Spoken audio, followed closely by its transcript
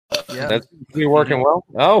Yeah, That's working well.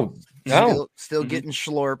 Oh, no. Still getting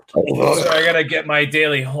slurped. So I gotta get my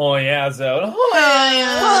daily hoyas out.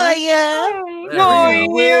 Oh yeah.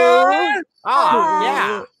 Oh yeah. Oh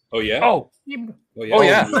yeah. Oh, yeah. oh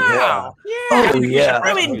yeah. Wow. Oh yeah.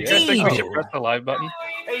 I think we should press the live button.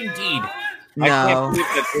 Indeed. I can't No. believe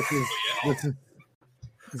that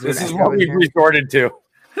this is an what echo in we've here? resorted to.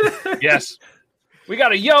 Yes. We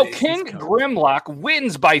got a King Grimlock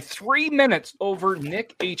wins by 3 minutes over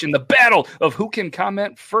Nick H in the battle of who can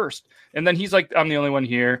comment first. And then he's like, I'm the only one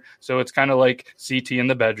here. So it's kind of like CT in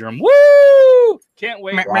the bedroom. Woo! Can't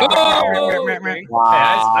wait. I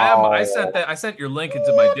sent your link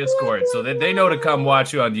into my Discord so that they know to come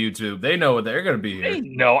watch you on YouTube. They know they're gonna be here.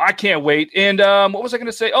 No, I can't wait. And what was I going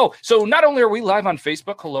to say? Oh, so not only are we live on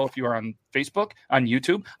Facebook, hello if you are on Facebook, on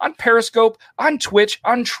YouTube, on Periscope, on Twitch,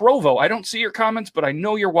 on Trovo. I don't see your comments, but I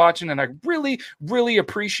know you're watching, and I really, really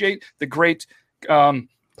appreciate the great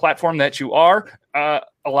platform that you are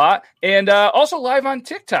a lot. And also live on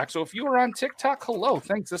TikTok. So if you are on TikTok, hello,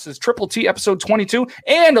 thanks. This is Triple T episode 22.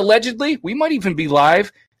 And allegedly, we might even be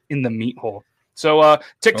live in the meat hole. So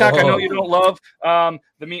TikTok, I know you don't love the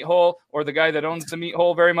meat hole or the guy that owns the meat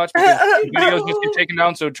hole very much because the videos just get taken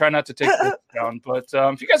down. So try not to take this down. But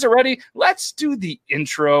if you guys are ready, let's do the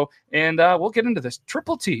intro and we'll get into this.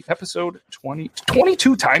 Triple T episode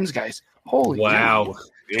 22 times, guys. Holy wow.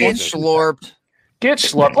 Get slurped. Get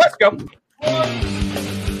slurped. Let's go.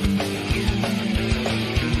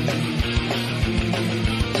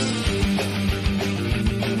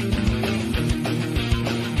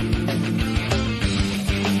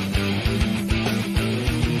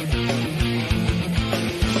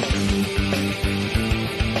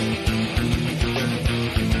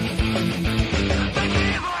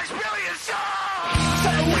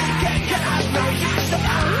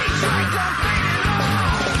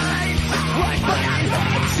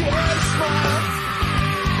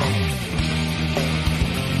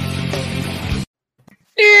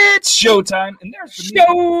 It's showtime, and there's the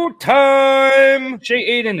Showtime!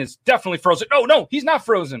 Shay Aiden is definitely frozen. No, he's not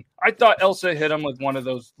frozen. I thought Elsa hit him with one of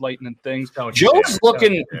those lightning things. Joe's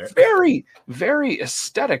looking very, very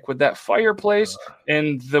aesthetic with that fireplace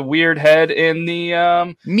and the weird head and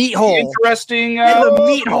the Meat hole. interesting the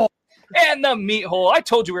meat hole. And the meat hole. I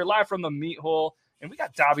told you we were live from the meat hole. And we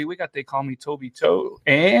got Dobby. We got They Call Me Toby Toe.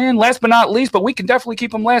 And last but not least, but we can definitely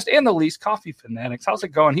keep him last and the least, Coffee Fanatics. How's it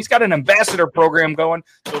going? He's got an ambassador program going.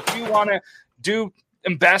 So if you want to do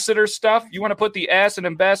ambassador stuff, you want to put the ass in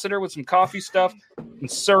ambassador with some coffee stuff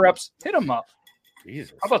and syrups, hit him up.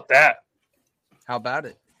 Jesus. How about that? How about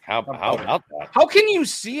it? How about that? How can you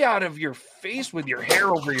see out of your face with your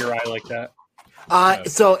hair over your eye like that?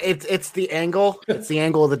 So it's the angle. It's the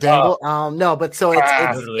angle of the dangle. No, but so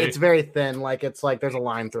it's very thin. Like it's like there's a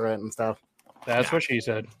line through it and stuff. That's what she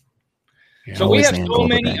said. So we have so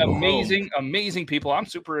many amazing people. I'm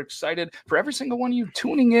super excited for every single one of you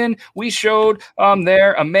tuning in. We showed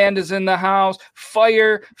there. Amanda's in the house.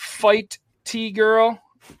 Fight T girl.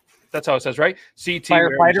 That's how it says, right? CT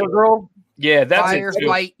Firefighter girl. Yeah, that's it.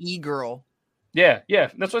 Firefight E-girl. Yeah.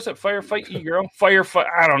 That's what I said. Firefight E-girl. Firefight.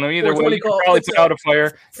 I don't know. Either way, you can call probably put out a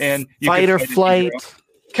fire. And you Fight or can flight.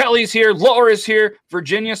 Kelly's here. Laura's here.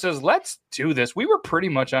 Virginia says, let's do this. We were pretty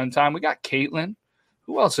much on time. We got Caitlin.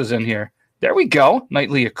 Who else is in here? There we go.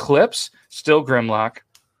 Nightly Eclipse. Still Grimlock.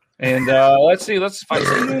 And let's see. Let's find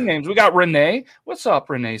some new names. We got Renee. What's up,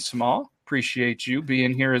 Renee Small? Appreciate you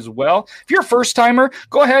being here as well. If you're a first timer,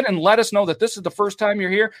 go ahead and let us know that this is the first time you're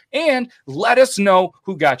here, and let us know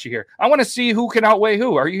who got you here. I want to see who can outweigh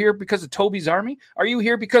who. Are you here because of Toby's Army? Are you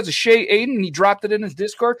here because of Shay Aiden and he dropped it in his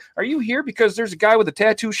Discord? Are you here because there's a guy with a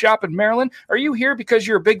tattoo shop in Maryland? Are you here because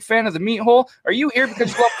you're a big fan of the meat hole? Are you here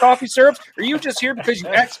because you love coffee syrups? Are you just here because you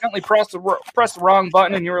accidentally pressed the wrong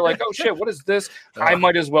button and you were like, oh shit, what is this? I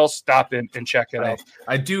might as well stop in and check it out.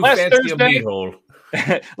 I do Last fancy Thursday- a meat hole.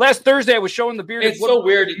 Last Thursday, I was showing the bearded. It's so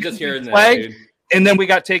weird just hearing that, flag, dude. and then we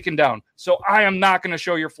got taken down. So I am not going to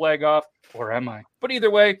show your flag off, or am I? But either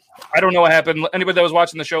way, I don't know what happened. Anybody that was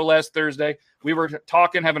watching the show last Thursday, we were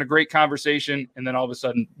talking, having a great conversation, and then all of a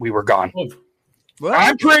sudden, we were gone. Well,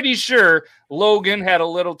 I'm pretty sure Logan had a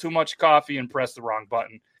little too much coffee and pressed the wrong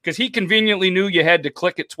button because he conveniently knew you had to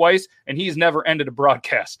click it twice, and he's never ended a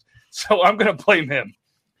broadcast. So I'm going to blame him.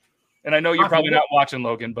 And I know you're probably not watching,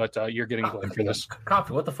 Logan, but you're getting blamed for this.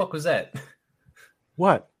 Coffee, what the fuck was that?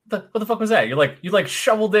 What? What the fuck was that? You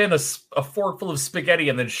shoveled in a fork full of spaghetti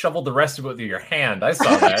and then shoveled the rest of it with your hand. I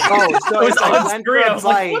saw that. So it's on I went screen. for I a was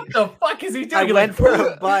like, bite. what the fuck is he doing? I went for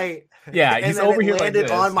a bite. Yeah, and he's then over it here like landed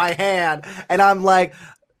this. on my hand, and I'm like,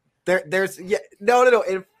 no.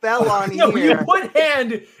 It fell on No, here. you put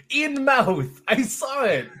hand in mouth. I saw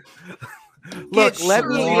it. Look, let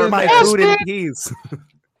me eat my food in peace.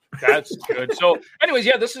 That's good. So, anyways,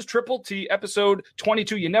 yeah, this is Triple T episode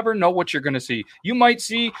 22. You never know what you're going to see. You might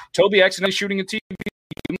see Toby accidentally shooting a TV.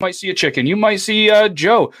 You might see a chicken. You might see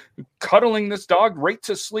Joe cuddling this dog right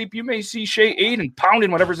to sleep. You may see Shay Aiden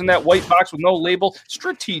pounding whatever's in that white box with no label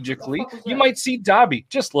strategically. You might see Dobby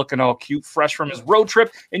just looking all cute, fresh from his road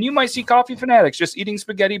trip. And you might see Coffee Fanatics just eating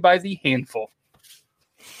spaghetti by the handful.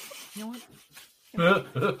 You know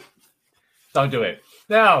what? Don't do it.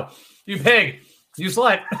 No, you pig. You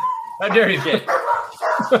slut. How dare you?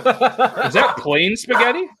 Is that plain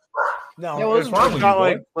spaghetti? No, it's not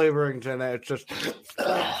like flavoring to it. It's just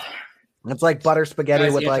it's like butter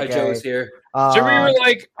spaghetti with like a here. So we were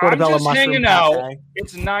like, I'm portobello just hanging out. pate.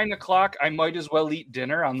 It's 9:00. I might as well eat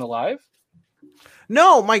dinner on the live.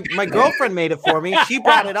 No, my girlfriend made it for me. She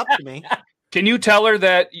brought it up to me. Can you tell her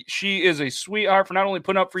that she is a sweetheart for not only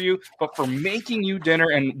putting up for you, but for making you dinner,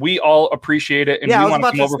 and we all appreciate it. And yeah, we I was want to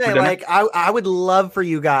about come to over say, for dinner. like, I would love for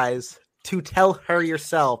you guys to tell her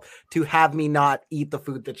yourself to have me not eat the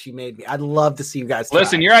food that she made me. I'd love to see you guys.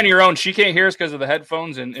 Listen, try. you're on your own. She can't hear us because of the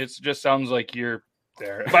headphones, and it just sounds like you're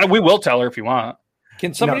there. But we will tell her if you want.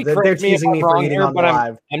 Can somebody they're correct me if teasing I'm me for wrong eating here? on But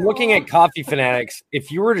live. I'm looking at Coffee Fanatics.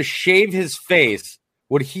 If you were to shave his face,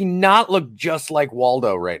 would he not look just like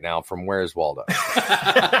Waldo right now from Where's Waldo?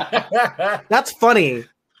 That's funny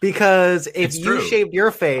because if It's you true. shaved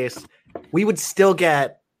your face, we would still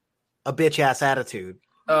get a bitch ass attitude.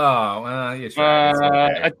 Oh, well, you tried. It's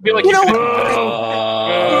okay. I feel like You know could-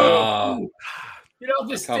 You know,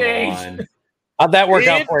 this Come stage. on. How'd that work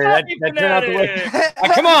out It's for you? That Coffee turned out the way. Fanatic.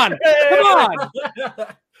 Come on. Come on.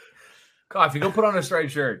 Coffee, go put on a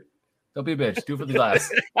striped shirt. Don't be a bitch. Do it for the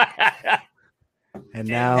class. And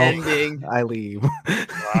now Ending. I leave.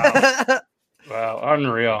 Wow,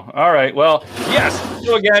 unreal. All right. Well, yes.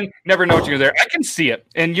 So again, never know what you're there. I can see it.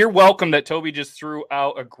 And you're welcome that Toby just threw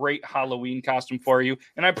out a great Halloween costume for you.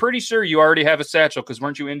 And I'm pretty sure you already have a satchel because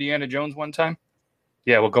weren't you Indiana Jones one time?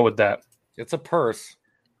 Yeah, we'll go with that. It's a purse.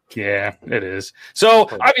 Yeah, it is. So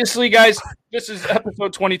obviously, guys, this is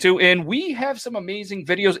episode 22, and we have some amazing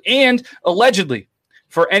videos. And allegedly,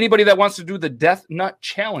 for anybody that wants to do the Death Nut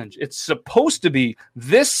Challenge, it's supposed to be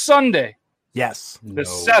this Sunday, Yes. the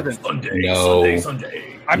 7th.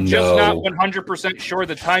 Sunday. I'm just not 100% sure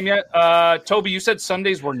the time yet. Toby, you said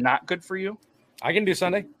Sundays were not good for you. I can do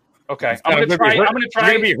Sunday. Okay, I'm gonna try. I'm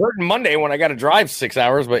gonna be hurting Monday when I got to drive 6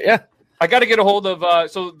 hours, but yeah. I got to get a hold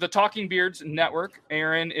of so the Talking Beards Network.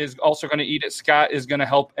 Aaron is also going to eat it. Scott is going to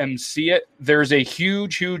help MC it. There's a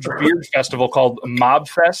huge beard festival called Mob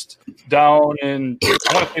Fest down in I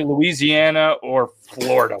want to say Louisiana or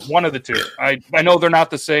Florida, one of the two. I know they're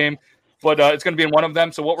not the same, but it's going to be in one of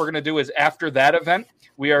them. So what we're going to do is after that event,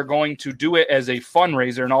 we are going to do it as a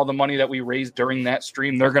fundraiser, and all the money that we raise during that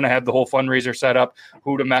stream, they're going to have the whole fundraiser set up,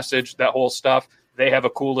 who to message, that whole stuff. They have a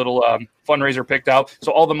cool little fundraiser picked out.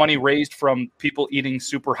 So all the money raised from people eating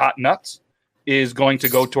super hot nuts is going to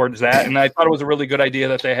go towards that. And I thought it was a really good idea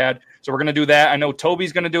that they had. So we're going to do that. I know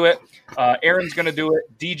Toby's going to do it. Aaron's going to do it.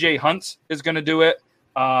 DJ Hunts is going to do it.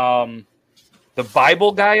 The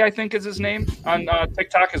Bible guy, I think is his name on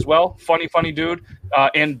TikTok as well. Funny dude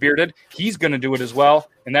and bearded. He's going to do it as well.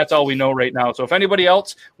 And that's all we know right now. So if anybody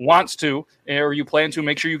else wants to, or you plan to,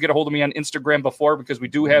 make sure you get a hold of me on Instagram before, because we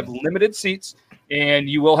do have limited seats. And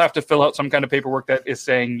you will have to fill out some kind of paperwork that is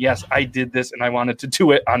saying, yes, I did this and I wanted to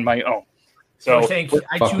do it on my own. So thank you.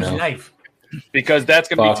 I choose a knife. Because that's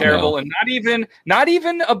going to be terrible. No. And not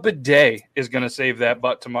even a bidet is going to save that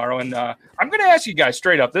butt tomorrow. And I'm going to ask you guys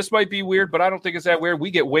straight up. This might be weird, but I don't think it's that weird.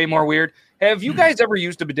 We get way more weird. Have you guys ever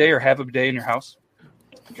used a bidet or have a bidet in your house?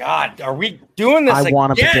 God, are we doing this I again?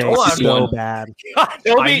 want a bidet Hold on, so one. bad. God,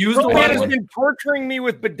 I used Phil one. has been torturing me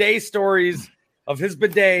with bidet stories of his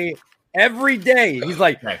bidet every day. He's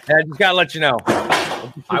like, I just gotta let you know.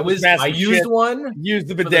 I used one. Use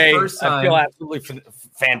the the bidet. first I feel time. absolutely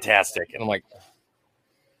fantastic. And I'm like,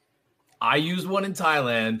 I used one in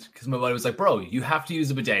Thailand because my buddy was like, bro, you have to use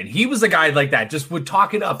a bidet. And he was a guy like that, just would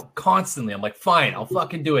talk it up constantly. I'm like, fine, I'll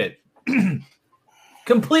fucking do it.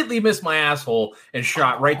 Completely missed my asshole and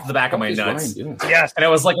shot right to the back of my nuts. Yes. And I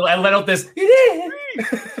was like, I let out this.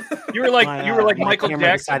 You were like My Michael camera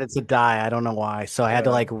Jackson. decided to die. I don't know why. So I had to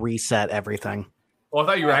like reset everything. Well, I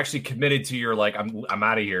thought you were actually committed to your like, I'm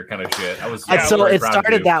out of here kind of shit. I was So very it proud of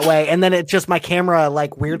started you. that way, and then it just my camera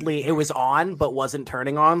like weirdly it was on but wasn't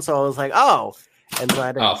turning on. So I was like, oh, and so I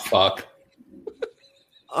had to, Oh fuck!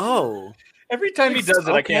 oh, Every time he does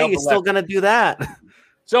it, I can't okay, help you're but still laugh. gonna do that.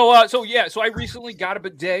 So I recently got a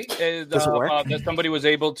bidet that somebody was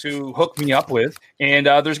able to hook me up with, and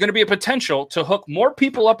there's going to be a potential to hook more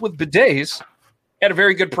people up with bidets at a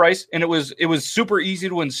very good price, and it was super easy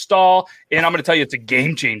to install, and I'm going to tell you it's a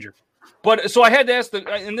game changer. But so I had to ask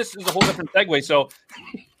and this is a whole different segue. So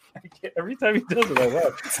every time he does it, I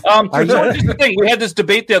laugh. Just the thing, we had this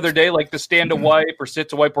debate the other day, like the stand to wipe or sit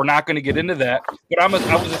to wipe. We're not going to get into that, but I was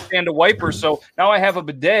a stand to wiper, so now I have a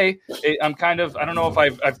bidet. I'm kind of, I don't know if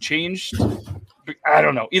I've changed. I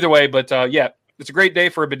don't know. Either way, but yeah, it's a great day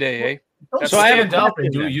for a bidet. So I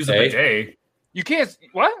haven't use a bidet. You can't.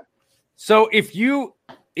 What? So if you're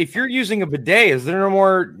using a bidet, is there no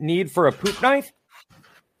more need for a poop knife?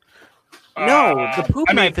 No, the poop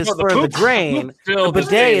knife is for the drain. The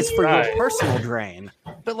bidet is for your personal drain.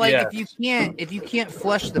 But like, if you can't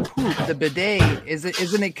flush the poop, the bidet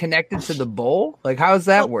isn't it connected to the bowl? Like, how does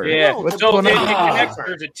that work? Yeah, so it connects.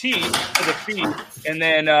 There's a T to the feet, and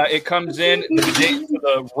then it comes in the bidet to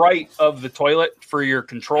the right of the toilet for your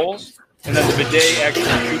controls, and then the bidet actually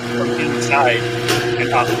shoots from inside and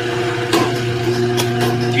up.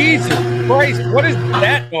 Jesus Christ, what is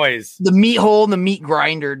that noise? The meat hole and the meat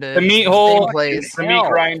grinder. The meat hole, the meat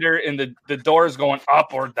grinder, and the door is going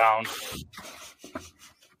up or down.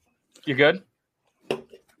 You good?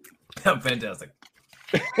 Fantastic.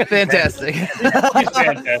 Fantastic.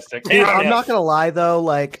 Fantastic. Dude, I'm not gonna lie though,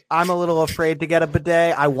 like I'm a little afraid to get a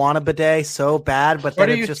bidet. I want a bidet so bad, but then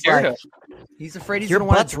it's just like he's afraid your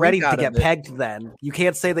butt's ready to get pegged. Then you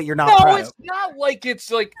can't say that you're not. No, proud. it's not like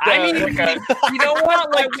it's like. I mean, you know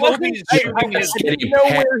what? Like Kobe's shooting his. I didn't know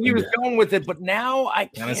where he was going with it, but now I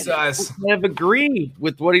kind of agree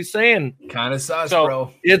with what he's saying. Kind of sus,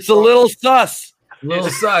 bro. It's a little sus. A little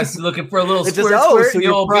sus. Looking for a little it's squirt, so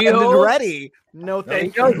you're primed and ready. No,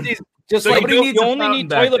 thank you. Just so you only need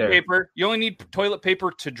toilet paper. You only need toilet paper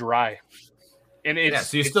to dry. And it's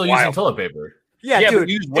so you're still using toilet paper. Yeah, dude.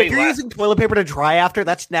 If you're using toilet paper to dry after,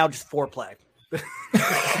 that's now just foreplay.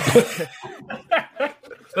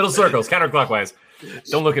 Little circles, counterclockwise.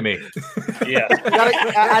 Don't look at me. Yeah.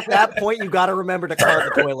 At that point, you got to remember to clean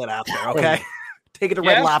the toilet after. Okay. Take it to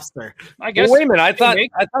Red Lobster. I guess. Well, wait a minute. I thought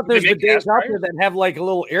there's bidets out there that have like a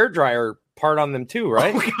little air dryer part on them too,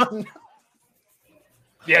 right?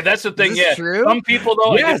 Yeah, that's the thing. Yeah, true. Some people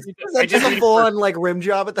though. Yes, I just a full on like rim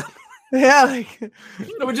job at the. Yeah, like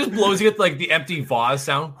it just blows you with like the empty vase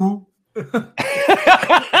sound. Every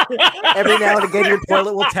now and again, your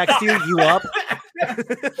toilet will text you up.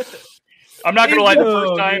 I'm not gonna lie. The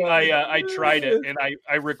first time I tried it and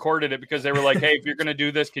I recorded it because they were like, "Hey, if you're gonna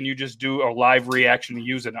do this, can you just do a live reaction to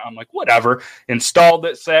use it?" And I'm like, "Whatever." Installed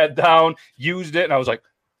it, sat down, used it, and I was like,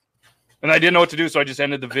 and I didn't know what to do, so I just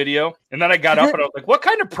ended the video. And then I got up and I was like, "What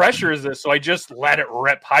kind of pressure is this?" So I just let it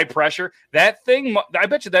rip, high pressure. That thing, I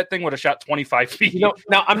bet you that thing would have shot 25 feet.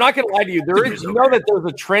 Now I'm not gonna lie to you. There is, that there's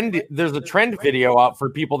a trend. There's a trend video out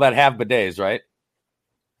for people that have bidets, right?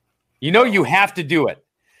 You have to do it.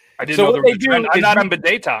 I didn't know there was a trend. I'm not on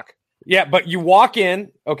bidet talk. Yeah, but you walk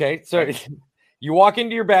in. Okay, so you walk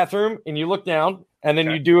into your bathroom and you look down, and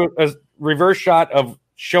then you do a reverse shot of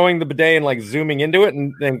showing the bidet and like zooming into it,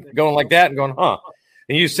 and then going like that and going, huh?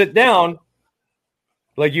 And you sit down,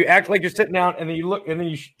 like you act like you're sitting down, and then you look, and then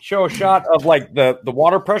you show a shot of like the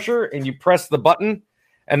water pressure, and you press the button,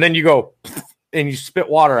 and then you go, and you spit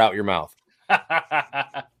water out your mouth.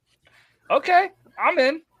 Okay, I'm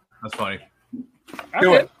in. That's funny.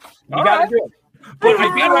 Do it. You got to do it. But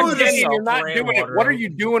you're not doing it. What are you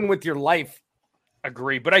doing with your life?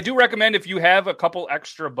 Agree. But I do recommend if you have a couple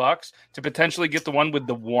extra bucks to potentially get the one with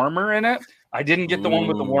the warmer in it. I didn't get the one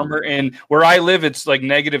with the warmer in where I live. It's like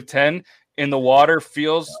 -10 and the water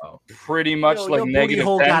feels pretty much like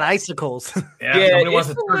 -10. Got icicles. Yeah, it's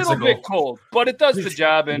a little bit cold, but it does the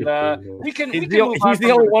job. And we can. He's the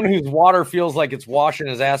only one whose water feels like it's washing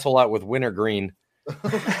his asshole out with wintergreen. I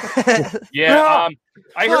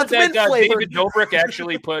heard that David Dobrik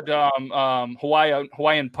actually put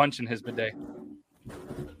Hawaiian punch in his bidet.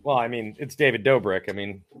 Well, I mean, it's David Dobrik. I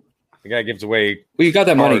mean, the guy gives away. Well, you got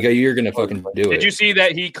that money, you're gonna fucking do it. Did you see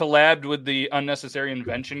that he collabed with the Unnecessary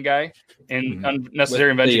Invention guy? And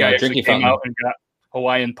Unnecessary Invention guy actually came out and got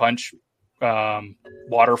Hawaiian punch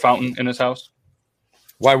water fountain in his house.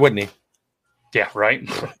 Why wouldn't he? Yeah, right.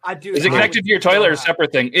 I do. Is it connected to your toilet or a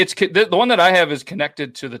separate thing? It's the one that I have is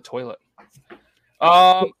connected to the toilet.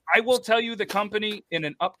 I will tell you the company in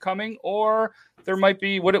an upcoming, or there might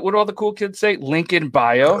be what all the cool kids say? Link in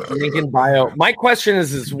bio. Link in bio. My question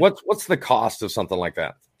is what's the cost of something like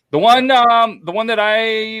that? The one that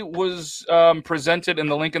I was presented in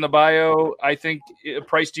the link in the bio, I think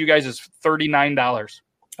price to you guys is $39.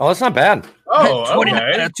 Oh, that's not bad. Oh,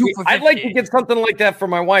 okay. I'd like to get something like that for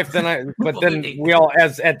my wife. But then we all,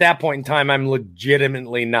 at that point in time, I'm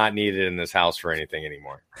legitimately not needed in this house for anything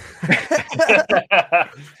anymore.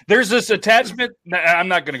 There's this attachment. I'm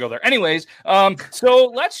not going to go there. Anyways,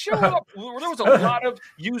 so let's show up. There was a lot of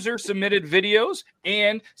user submitted videos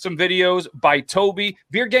and some videos by Toby.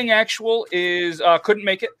 Beer Gang Actual couldn't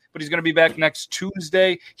make it, but he's going to be back next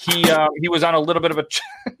Tuesday. He was on a little bit of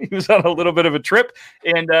a trip,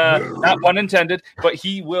 and not pun intended, but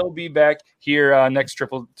he will be back here next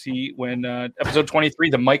Triple T when episode 23,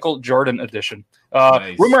 the Michael Jordan edition.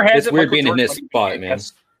 Nice. Rumor has it's weird being in this spot, man.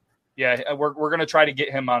 Yeah, we're gonna try to get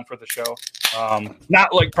him on for the show.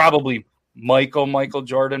 Not like probably Michael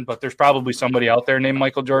Jordan, but there's probably somebody out there named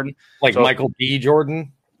Michael Jordan, like Michael B.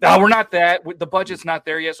 Jordan. No, we're not that. The budget's not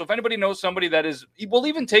there yet. So if anybody knows somebody that is, we'll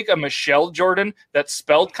even take a Michelle Jordan that's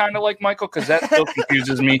spelled kind of like Michael, because that still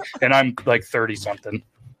confuses me, and I'm like 30-something.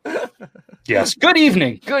 Yes. Good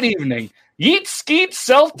evening. Yeet Skeet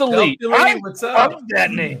Self Delete. What's up? That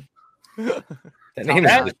name. That name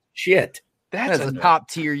is shit. That's a top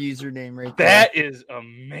tier username right there. That is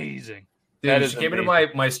amazing. Dude, she came into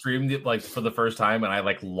my stream like for the first time, and I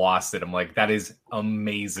like lost it. I'm like, that is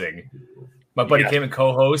amazing. My buddy came and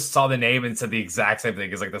co-host, saw the name, and said the exact same thing.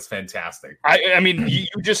 He's like, that's fantastic. I mean, you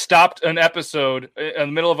just stopped an episode in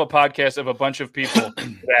the middle of a podcast of a bunch of people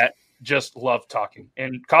that just love talking.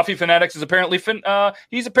 And Coffee Fanatics is apparently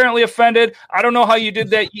he's apparently offended. I don't know how you did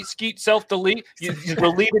that. You skeet self-delete. You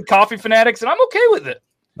deleted Coffee Fanatics, and I'm okay with it.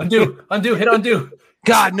 Undo, hit undo.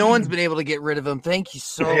 God, no one's been able to get rid of him. Thank you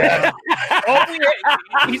so much.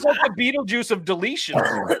 He's like the Beetlejuice of deletion.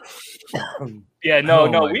 Yeah, no,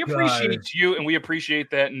 we appreciate you, and we appreciate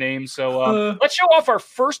that name. So let's show off our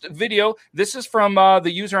first video. This is from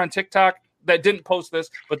the user on TikTok that didn't post this,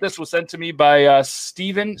 but this was sent to me by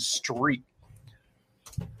Steven Street.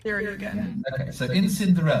 There you go. Okay, so in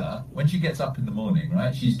Cinderella, when she gets up in the morning,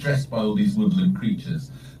 right, she's dressed by all these woodland creatures,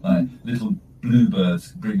 like little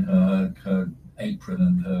bluebirds bring her apron,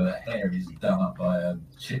 and her hair is done up by a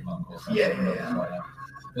chipmunk or something. Yeah. Like that.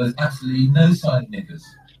 There's absolutely no side knickers.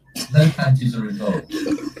 No panties are involved,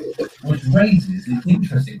 which raises the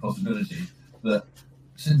interesting possibility that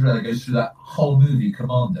Cinderella goes through that whole movie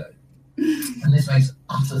commando. And this makes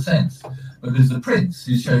utter sense, because the prince,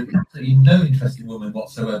 who showed absolutely no interest in women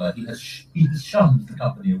whatsoever, he has shunned the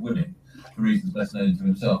company of women for reasons best known to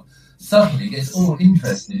himself, suddenly gets all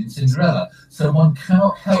interested in Cinderella, so one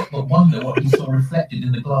cannot help but wonder what he saw reflected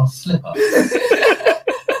in the glass slipper.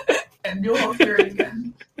 And you're here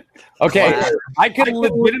again. Okay, I could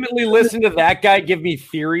legitimately listen to that guy give me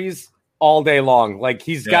theories all day long. Like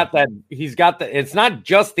he's got that. It's not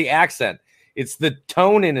just the accent; it's the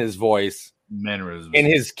tone in his voice, mannerisms, and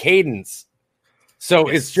his cadence. So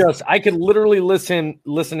it's just I could literally listen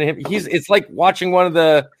to him. It's like watching one of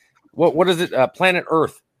the what is it? Planet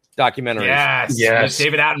Earth documentaries. Yes.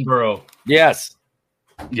 David Attenborough. Yes.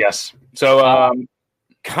 So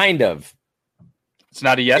kind of. It's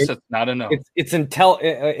not a yes. It's not a no. It's until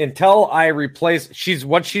I replace.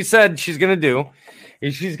 What she said she's gonna do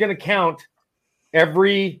is she's gonna count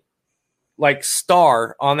every like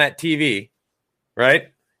star on that TV, right?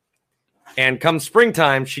 And come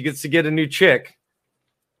springtime, she gets to get a new chick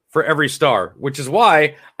for every star, which is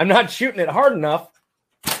why I'm not shooting it hard enough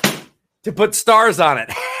to put stars on it.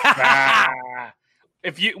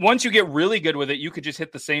 Once you get really good with it, you could just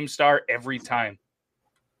hit the same star every time.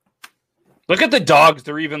 Look at the dogs.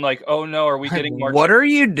 They're even like, oh no, are we getting more? What are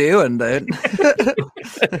you doing, dude?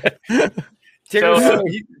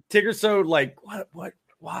 Tigger's so like, what,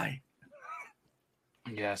 why?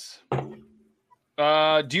 Yes.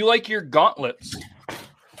 Do you like your gauntlets,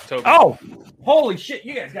 Toby? Oh, holy shit.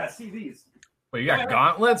 You guys got to see these. Wait, you got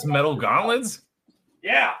gauntlets? Metal gauntlets?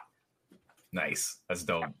 Yeah. Nice. That's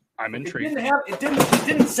dope. I'm intrigued. It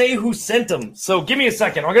didn't say who sent them. So give me a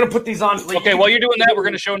second. I'm going to put these on. Okay, while you're doing that, we're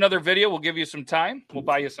going to show another video. We'll give you some time. We'll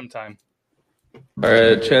buy you some time. All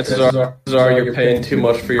right, chances are you're paying too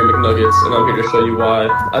much for your McNuggets, and I'm here to show you why.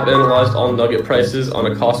 I've analyzed all nugget prices on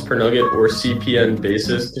a cost per nugget or CPN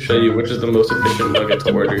basis to show you which is the most efficient nugget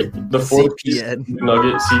to order. The 4-piece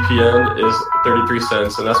nugget CPN is 33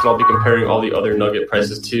 cents, and that's what I'll be comparing all the other nugget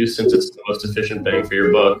prices to, since it's the most efficient bang for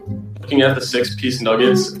your buck. Looking at the 6-piece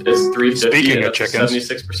nuggets, it's $3.50, and that's a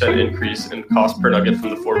 76% increase in cost per nugget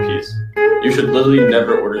from the 4-piece. You should literally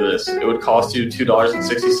never order this. It would cost you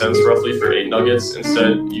 $2.60 roughly for 8 nuggets.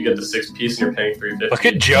 Instead, you get the 6-piece and you're paying $3.50. Look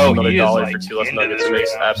at Joe. Another $1 for 2 less nuggets. It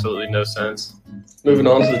makes absolutely no sense. Moving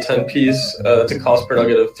on to the 10-piece, it's a cost per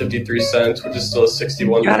nugget of 53 cents, which is still a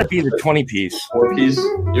 61. Gotta be the 20-piece. 4-piece.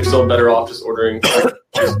 You're still better off just ordering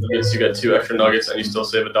nuggets. You get 2 extra nuggets and you still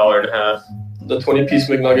save $1.50. The 20-piece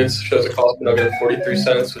McNuggets shows a cost per nugget of 43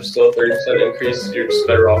 cents, which is still a 30% increase. You're just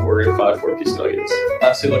better off ordering 5 4-piece nuggets.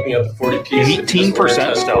 Lastly, looking at the 40-piece,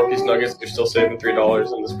 18% still. 4-piece nuggets, you're still saving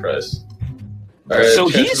 $3 in this price. All right, so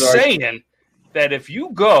he's saying that if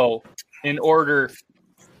you go and order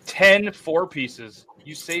 10 4-pieces,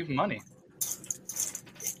 you save money.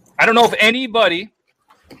 I don't know if anybody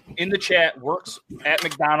in the chat works at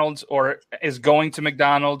McDonald's or is going to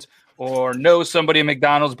McDonald's or knows somebody at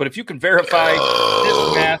McDonald's, but if you can verify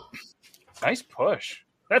this math, nice push.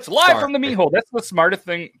 That's live from the meat hole. That's the smartest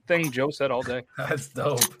thing Joe said all day. That's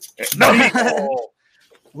dope. The meat hole.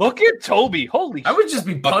 Look at Toby. Holy I would just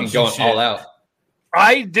be Fucking punching going shit. all out.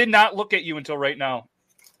 I did not look at you until right now.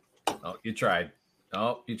 Oh, you tried.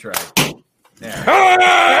 Oh, you tried. There.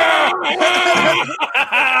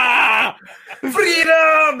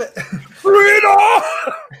 Freedom! Freedom!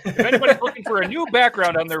 If anybody's looking for a new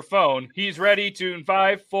background on their phone, he's ready to in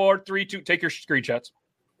 5, 4, 3, 2. Take your screenshots.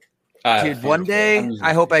 Dude, one day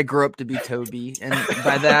I hope I grow up to be Toby, and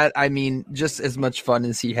by that I mean just as much fun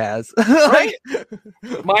as he has. Right?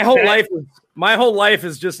 My whole life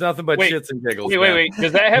is just nothing but shits and giggles. Wait.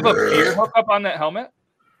 Does that have a beer hookup on that helmet?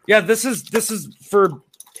 Yeah, this is for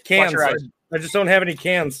cans. your eyes. I just don't have any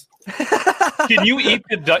cans. Can you eat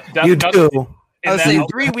the death You nuts? do. I was that saying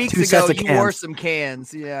helmet? 3 weeks Two ago sets of you cans. wore some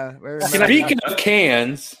cans. Yeah. Speaking of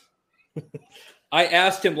cans, I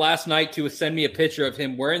asked him last night to send me a picture of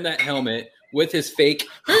him wearing that helmet with his fake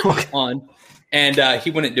on, and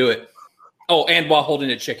he wouldn't do it. Oh, and while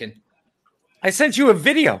holding a chicken. I sent you a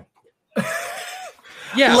video.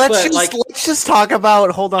 Yeah, let's just talk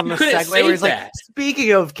about. Hold on a couldn't second. Where save he's like, that.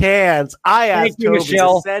 speaking of cans, I asked you, Toby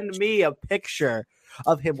Michelle. to send me a picture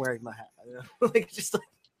of him wearing the hat. Just like,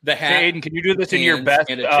 the hat. Hey, Aiden, can you do this in your cans,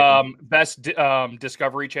 and a chicken.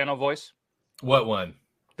 Discovery Channel voice? What one?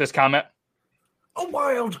 This comment. A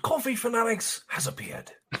wild coffee fanatics has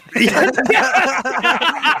appeared.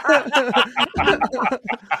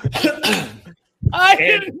 I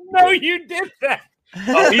didn't know you did that.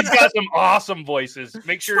 Oh, he's got some awesome voices.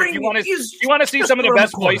 Make sure if you want to see some of the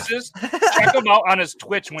best voices, check him out on his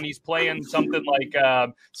Twitch when he's playing something like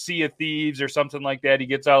Sea of Thieves or something like that. He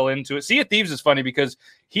gets all into it. Sea of Thieves is funny because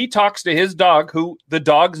he talks to his dog, who the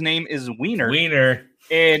dog's name is Wiener.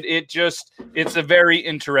 And it's a very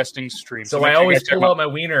interesting stream. So I always pull out my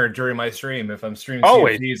wiener during my stream. If I'm streaming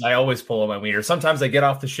Sea of Thieves, I always pull out my wiener. Sometimes I get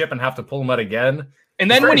off the ship and have to pull him out again. And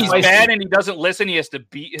then when he's mad and he doesn't listen, he has to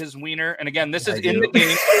beat his wiener. And again, this is in the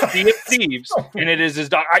game, Sea of Thieves, and it is his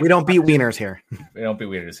dog. we don't beat wieners here. We don't beat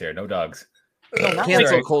wieners here. No dogs.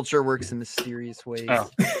 Cancel culture works in mysterious ways. Oh,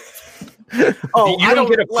 You I don't don't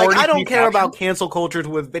get a like. I 40p don't care caption? about cancel culture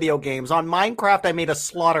with video games. On Minecraft, I made a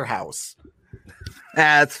slaughterhouse.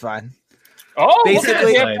 That's fine. Oh, Basically-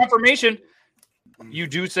 we have confirmation. You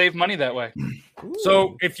do save money that way.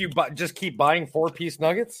 So if you just keep buying 4-piece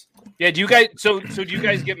nuggets, Yeah, do you guys? So do you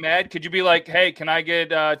guys get mad? Could you be like, "Hey, can I get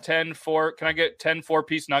 10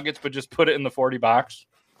 4-piece nuggets, but just put it in the 40 box"?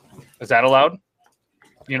 Is that allowed?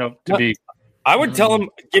 To be. I would tell them,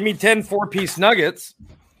 give me 10 4-piece nuggets.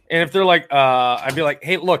 And if they're like, I'd be like,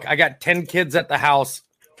 hey, look, I got 10 kids at the house.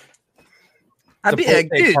 I'd be like,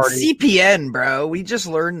 birthday dude, party. CPN, bro. We just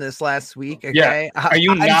learned this last week. Okay, Yeah. Are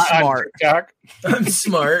you I'm not smart? on TikTok? I'm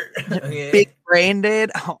smart. Okay. Big brain, dude.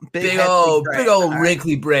 Oh, Big head, old brain. All right.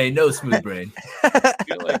 wrinkly brain, no smooth brain. I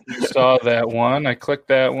feel like you saw that one. I clicked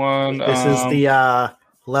that one. This is the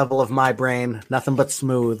level of my brain. Nothing but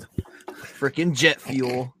smooth. Freaking jet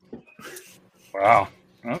fuel. Wow.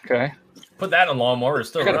 Okay. Put that in a lawnmower. It's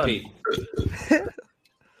still I gotta running. pee.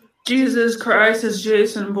 Jesus Christ is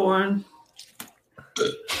Jason Bourne.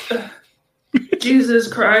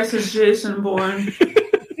 Jesus Christ is Jason Bourne.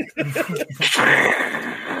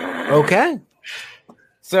 Okay.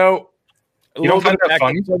 So You don't find that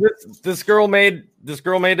funny? So this girl made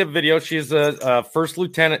a video. She's a first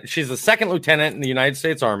lieutenant. She's a second lieutenant in the United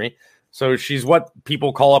States Army. So she's what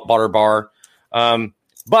people call a butter bar.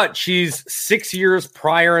 But she's 6 years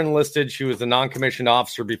prior enlisted. She was a non-commissioned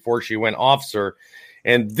officer before she went officer.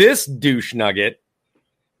 And this douche nugget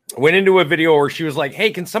went into a video where she was like,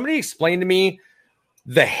 hey, can somebody explain to me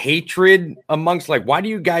the hatred amongst, like, why do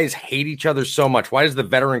you guys hate each other so much? Why does the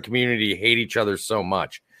veteran community hate each other so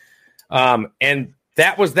much? And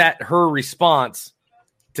that was her response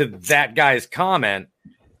to that guy's comment,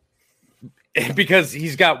 because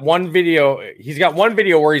he's got one video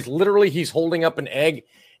where he's holding up an egg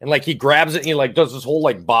and like he grabs it and he like does this whole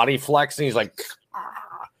like body flex and he's like,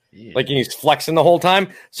 and he's flexing the whole time.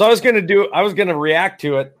 So I was going to react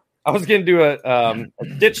to it. I was going to do a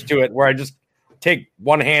ditch to it where I just take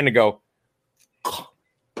one hand and go,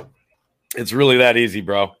 It's really that easy,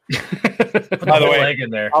 bro. By the way, in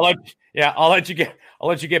there. I'll let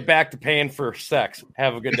you get back to paying for sex.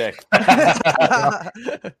 Have a good day.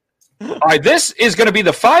 All right, this is going to be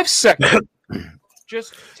the 5 second.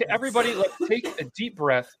 Just to everybody, let's take a deep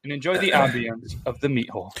breath and enjoy the ambience of the meat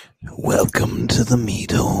hole. Welcome to the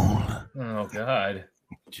meat hole. Oh God.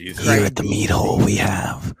 Jesus. Here at the meat hole, we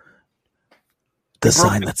have the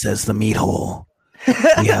sign that says the meat hole.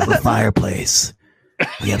 We have a fireplace.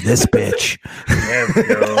 We have this bitch.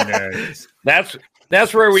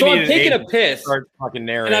 That's where we So need I'm taking a piss. Start fucking And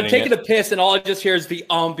narrating I'm taking it. a piss, and all I just hear is the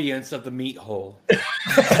ambience of the meat hole.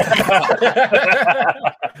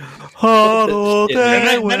 Oh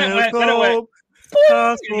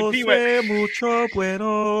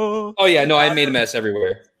yeah, no, I made a mess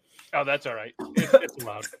everywhere. Oh, that's all right. It's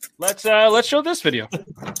allowed. Let's show this video.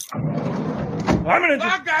 I'm gonna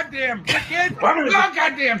just goddamn dickhead.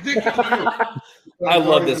 Goddamn dickhead. I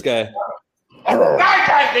love this guy.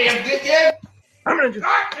 Goddamn dickhead. I'm gonna just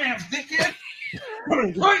goddamn dickhead.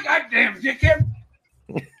 Goddamn dickhead.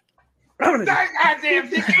 I'm gonna goddamn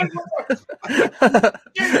dickhead.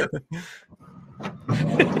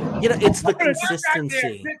 It's the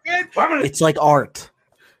consistency. It's like art.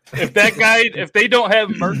 If they don't have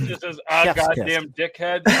merch that says goddamn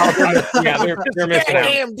dickhead, they're missing out.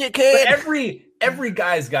 Goddamn dickhead. Every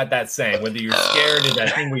guy's got that saying, whether you're scared or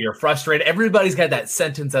that thing where you're frustrated, everybody's got that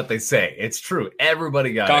sentence that they say. It's true.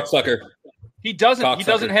 Everybody got Cocksucker. He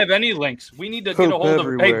doesn't have any links. We need to get a hold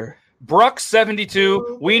of hey,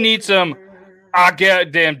 Bruck72. We need some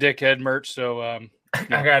goddamn dickhead merch. So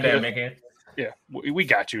goddamn dickhead. Yeah, we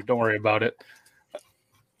got you. Don't worry about it.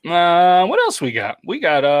 What else we got? Let's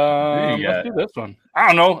do this one. I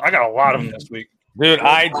don't know. I got a lot of them this week. Dude,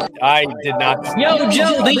 I did not. Yo,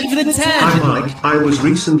 Joe, thank you for the 10. Hi, Mike. I was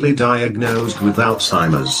recently diagnosed with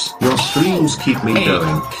Alzheimer's. Your streams keep me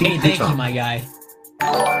going. Keep it Thank up. you, my guy.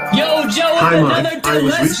 Yo, Joe, Hi, another Mike. two. I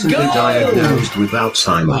was Let's recently go. diagnosed with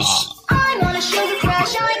Alzheimer's.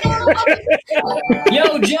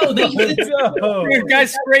 Yo, Joe, thank you for the Dude,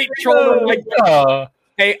 guys, straight trolling like.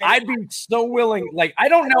 Hey, I'd be so willing. Like, I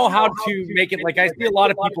don't know how to make it. Like, I see a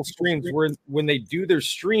lot of people's streams where when they do their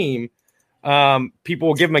stream, people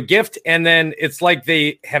will give them a gift, and then it's like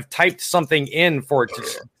they have typed something in for it to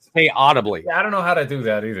say audibly. Yeah, I don't know how to do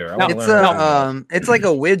that either. It's like a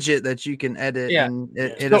widget that you can edit, and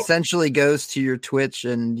it essentially goes to your Twitch,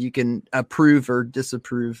 and you can approve or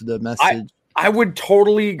disapprove the message. I would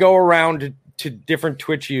totally go around to different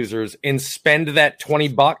Twitch users and spend that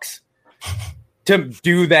 $20 to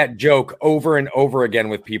do that joke over and over again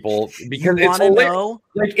with people because it's hilarious.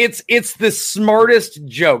 Like it's the smartest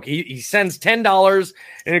joke. He sends $10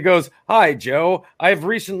 and it goes, "Hi Joe, I've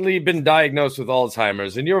recently been diagnosed with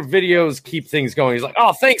Alzheimer's and your videos keep things going." He's like,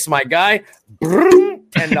 "Oh, thanks, my guy."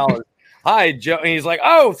 $10. "Hi Joe," and he's like,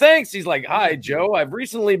 "Oh, thanks." He's like, "Hi Joe, I've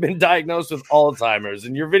recently been diagnosed with Alzheimer's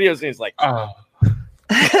and your videos." And he's like, "Oh."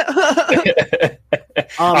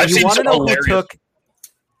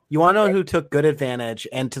 You want to know who took good advantage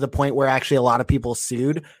and to the point where actually a lot of people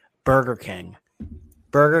sued? Burger King.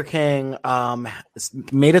 Burger King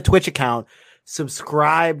made a Twitch account,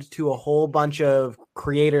 subscribed to a whole bunch of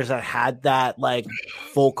creators that had that like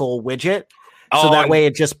vocal widget. So that way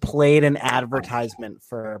it just played an advertisement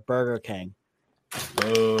for Burger King.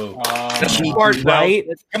 Smart, right?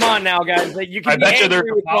 Come on now, guys. Like, you can be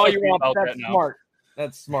angry with all you want, but that's smart.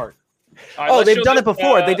 That's smart. Right, they've done it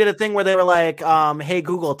before. They did a thing where they were like, "Hey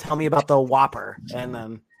Google, tell me about the Whopper," and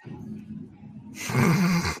then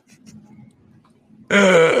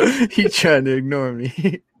he's trying to ignore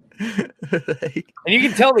me. And you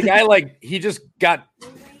can tell the guy like he just got.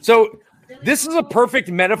 So this is a perfect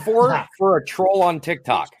metaphor for a troll on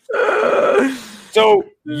TikTok. So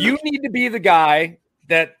you need to be the guy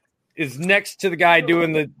that is next to the guy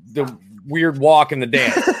doing the weird walk and the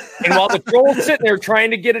dance. And while the troll's sitting there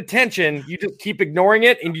trying to get attention, you just keep ignoring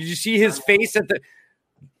it, and you just see his face at the.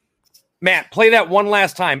 Matt, play that one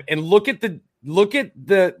last time, and look at the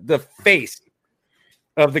face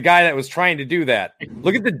of the guy that was trying to do that.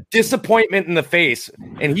 Look at the disappointment in the face,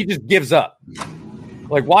 and he just gives up.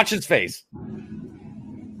 Like, watch his face.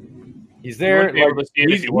 He's there. Like,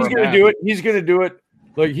 he's gonna do it. He's gonna do it.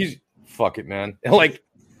 Like, fuck it, man. Like,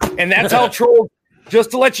 and that's how trolls.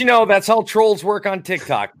 Just to let you know, that's how trolls work on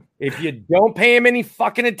TikTok. If you don't pay him any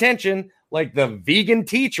fucking attention, like the vegan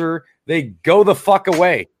teacher, they go the fuck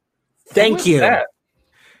away. Thank you.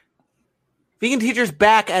 Vegan teacher's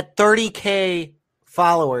back at 30K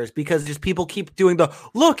followers because just people keep doing the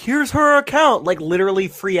look, here's her account, like literally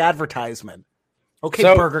free advertisement. Okay,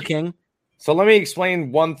 so, Burger King. So let me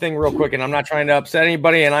explain one thing real quick, and I'm not trying to upset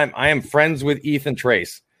anybody, and I am friends with Ethan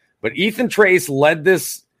Trace. But Ethan Trace led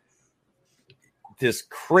this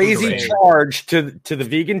crazy charge to the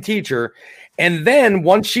vegan teacher. And then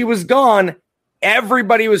once she was gone,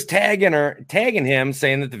 everybody was tagging him,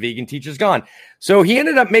 saying that the vegan teacher's gone. So he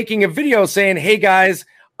ended up making a video saying, hey guys,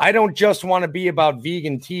 I don't just want to be about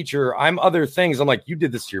vegan teacher. I'm other things. I'm like, you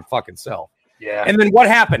did this to your fucking self. Yeah. And then what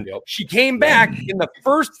happened? She came back, and the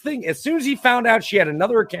first thing, as soon as he found out she had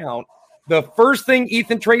another account, the first thing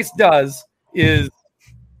Ethan Trace does is,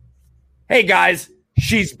 hey guys,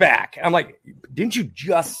 she's back. I'm like, didn't you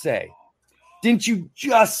just say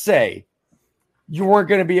you weren't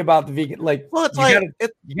going to be about the vegan? Like, well, it's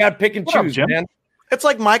you got to pick and choose, man. It's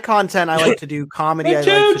like my content. I like to do comedy. I like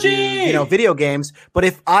to do, video games. But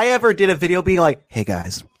if I ever did a video being like, hey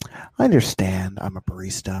guys, I understand I'm a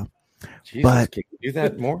barista, but can you do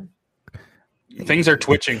that more? Things are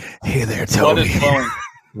twitching. Hey there, Toby. Blood is flowing.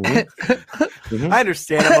 I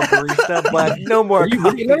understand I'm a barista, but no more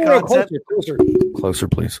content. Closer,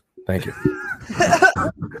 please. Thank you.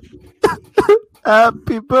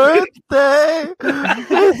 Happy birthday,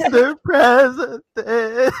 Mr. President.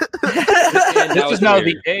 This is now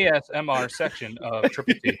the ASMR section of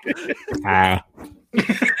Triple T.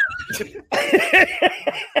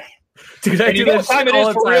 Dude, I do that shit all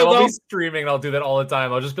the time. I'll be streaming and I'll do that all the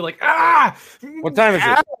time. I'll just be like, What time is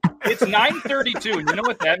it? It's 9:32. You know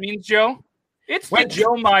what that means, Joe? It's the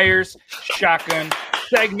Joe Myers shotgun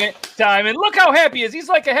segment time. And look how happy he is. He's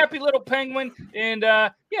like a happy little penguin. And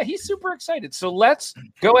he's super excited. So let's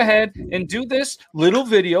go ahead and do this little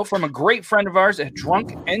video from a great friend of ours, a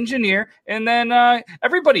drunk engineer. And then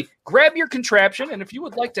everybody grab your contraption. And if you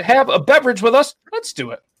would like to have a beverage with us, let's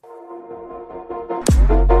do it.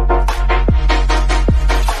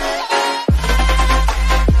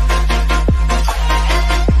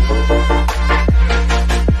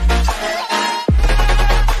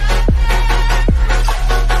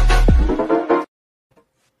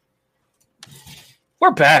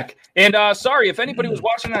 We're back. And sorry, if anybody was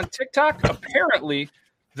watching on TikTok, apparently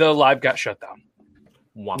the live got shut down.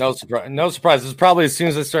 Wow. No surprise. It's probably as soon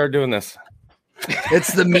as I started doing this.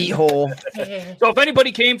 It's the meat hole. So if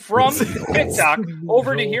anybody came from TikTok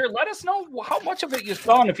over to here, let us know how much of it you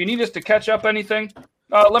saw. And if you need us to catch up anything,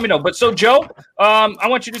 let me know. But so, Joe, I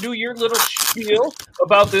want you to do your little spiel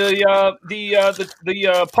about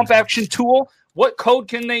the pump action tool. What code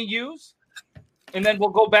can they use? And then we'll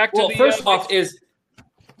go back to first off,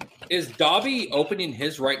 is Dobby opening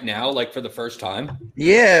his right now, like for the first time?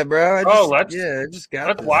 Yeah, bro. I let's watch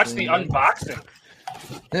the unboxing.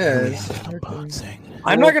 Yeah,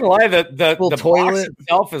 I'm not gonna lie, the box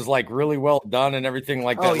itself is like really well done and everything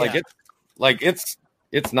like that.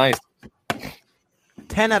 It's nice.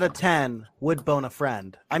 10 out of 10 would bone a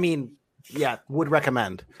friend. I mean, yeah, would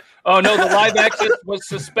recommend. Oh no, the live access was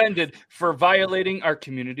suspended for violating our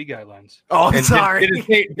community guidelines. Oh, and sorry.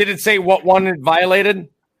 Did it say what one it violated?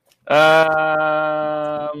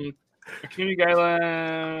 Community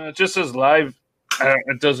guideline just says live.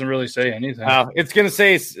 It doesn't really say anything. It's gonna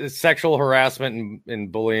say sexual harassment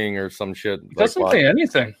and bullying or some shit. It doesn't say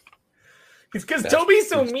anything. It's because Toby's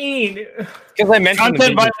so mean. Because I mentioned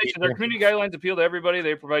content violations. Our community guidelines appeal to everybody.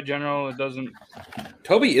 They provide general. It doesn't.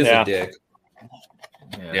 Toby is a dick.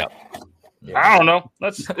 Yeah. I don't know.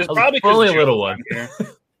 It's probably only a little one.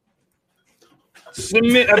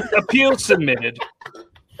 Appeal submitted.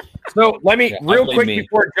 So let me real quick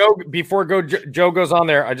before Joe goes on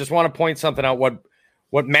there. I just want to point something out.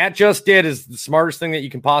 What Matt just did is the smartest thing that you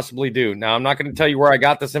can possibly do. Now, I'm not going to tell you where I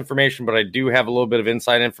got this information, but I do have a little bit of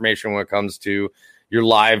inside information when it comes to your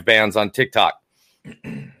live bans on TikTok.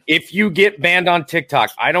 If you get banned on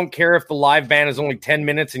TikTok, I don't care if the live ban is only 10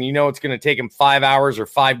 minutes and you know it's going to take them 5 hours or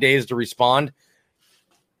 5 days to respond.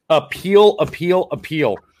 Appeal.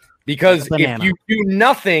 Because if you do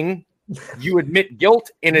nothing, you admit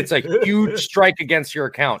guilt and it's a huge strike against your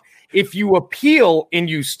account. If you appeal and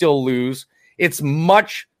you still lose, it's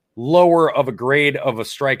much lower of a grade of a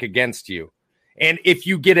strike against you. And if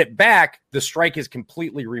you get it back, the strike is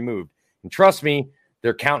completely removed. And trust me,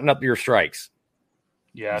 they're counting up your strikes.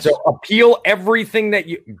 Yeah. So appeal everything that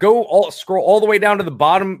you scroll all the way down to the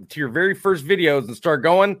bottom to your very first videos and start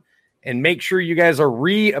going and make sure you guys are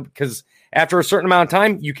because after a certain amount of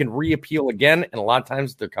time, you can reappeal again. And a lot of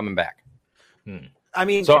times they're coming back. I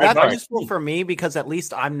mean, that's useful for me because at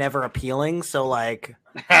least I'm never appealing. So like,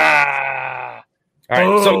 all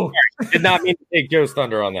right. So did not mean to take Joe's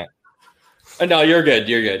thunder on that. No, you're good.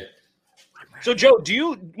 You're good. So, Joe,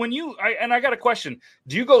 I got a question.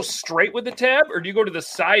 Do you go straight with the tab or do you go to the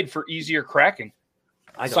side for easier cracking?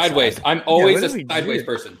 Sideways. I'm always a sideways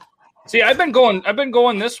person. See, I've been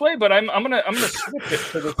going this way, but I'm gonna switch it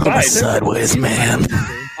to the side. Sideways, man.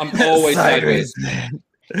 I'm always sideways.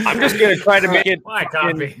 I'm just gonna try to make it My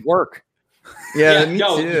copy. work. Yeah, Yeah, me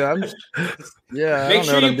no. too. I Make don't know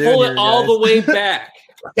sure what you I'm pull doing it here, all guys. the way back.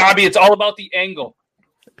 Dobby, it's all about the angle.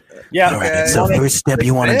 Yeah. All right. So first step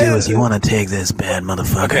you want to do is you want to take this bad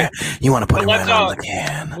motherfucker. You want to put But it let's, right on the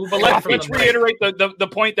can. But let's reiterate the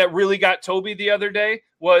point that really got Toby the other day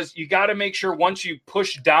was you got to make sure once you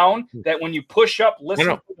push down that when you push up, listen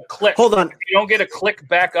to the click. Hold on. If you don't get a click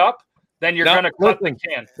back up, then you're going to cut the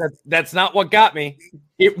can. That's not what got me.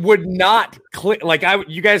 It would not click. Like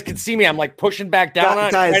you guys can see me. I'm like pushing back down on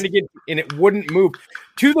it, trying to get, and it wouldn't move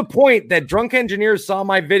to the point that Drunk Engineers saw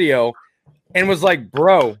my video and was like,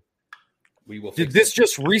 "Bro, did this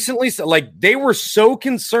just recently?" Like they were so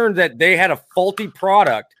concerned that they had a faulty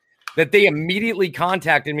product that they immediately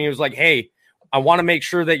contacted me. It was like, "Hey, I want to make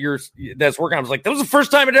sure that that's working." I was like, "That was the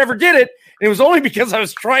first time I'd ever did it," and it was only because I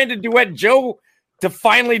was trying to duet Joe to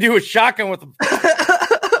finally do a shotgun with him.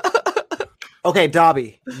 Okay,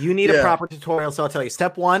 Dobby, you need a proper tutorial, so I'll tell you.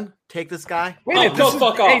 Step 1, take this guy. Wait, go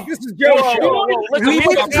fuck off. Hey, this is Joe's show. Put me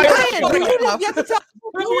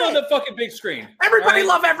on the fucking big screen. Everybody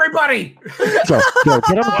love everybody. Joe,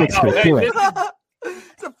 get on the big screen. Do it.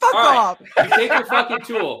 Fuck off. You take your fucking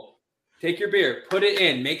tool, take your beer, put it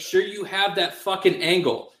in. Make sure you have that fucking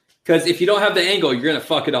angle. Because if you don't have the angle, you're going to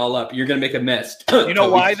fuck it all up. You're going to make a mess. You know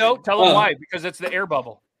why, though? Tell them why. Because it's the air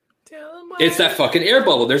bubble. It's that fucking air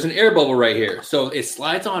bubble. There's an air bubble right here. So it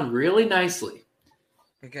slides on really nicely.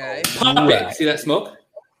 Okay. Pop it. See that smoke?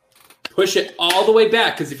 Push it all the way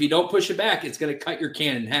back. Because if you don't push it back, it's going to cut your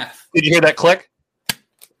can in half. Did you hear that click?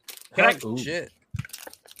 Shit.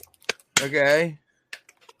 Okay.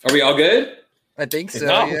 Are we all good? I think so.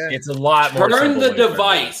 No, yeah. it's a lot more. Turn the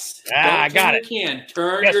device. I got it.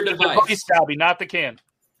 Turn Yes, your the device. Dobby, not the can.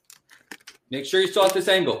 Make sure you still at this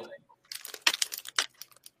angle.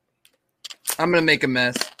 I'm gonna make a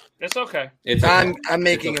mess. It's okay. It's okay. I'm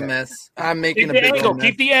making a mess. I'm making Keep a the big angle. mess.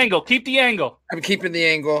 Keep the angle. Keep the angle. I'm keeping the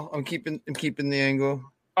angle. I'm keeping the angle.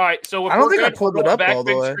 All right. So if I don't we're think I good, pulled we're it going up back all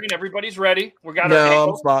the big way. screen. Everybody's ready. We got No, our I'm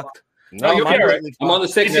angle. fucked. No, you'll be all right. I'm on the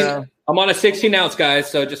 16. No. I'm on a 16 ounce, guys.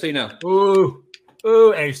 So just so you know. Ooh,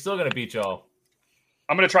 and he's still gonna beat y'all.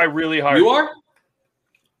 I'm gonna try really hard. You are?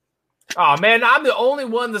 Oh man, I'm the only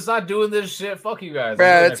one that's not doing this shit. Fuck you guys.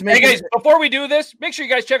 Hey guys, before we do this, make sure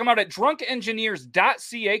you guys check them out at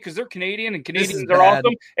drunkengineers.ca because they're Canadian and Canadians are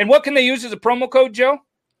awesome. And what can they use as a promo code, Joe?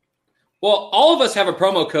 Well, all of us have a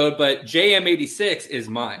promo code, but JM86 is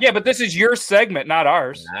mine. Yeah, but this is your segment, not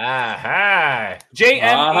ours. Hi.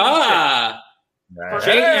 JM86. Aha.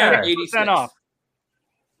 JM86 10% off.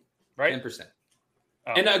 Right? 10%.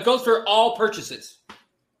 Oh. And it goes for all purchases.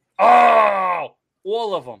 Oh,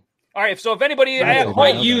 all of them. All right. So if anybody has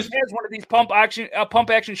one of these pump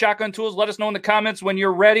action shotgun tools, let us know in the comments when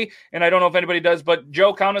you're ready. And I don't know if anybody does, but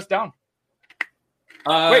Joe, count us down.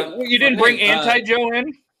 Wait, you didn't bring Anti-Joe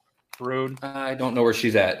in? Rude. I don't know where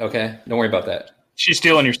she's at. Okay, don't worry about that. She's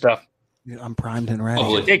stealing your stuff. I'm primed and ready.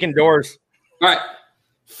 Probably. Taking doors. All right.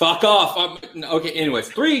 Fuck off. Okay. Anyways,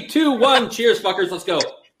 3, 2, 1. Cheers, fuckers. Let's go.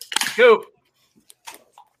 Scoop.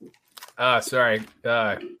 Sorry.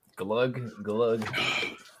 Glug.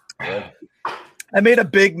 I made a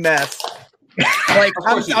big mess. Like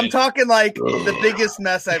I'm talking like the biggest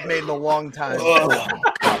mess I've made in a long time.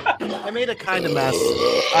 I made a kind of mess.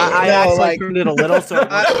 I actually turned it a little. So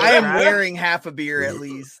I am wearing half a beer at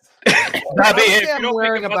least. I'm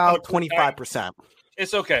wearing about 25%.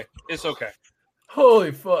 It's okay. It's okay.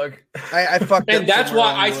 Holy fuck! I fucked up. And that's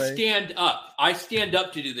why I stand up. I stand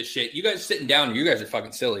up to do this shit. You guys sitting down, you guys are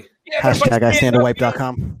fucking silly. Yeah, hashtag I stand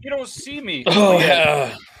wipe.com. You don't see me. Oh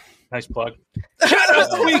yeah. Nice plug. Shout out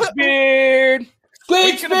to Squeaks Beard.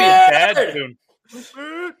 Squeaks gonna be bad soon.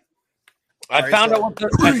 I found out what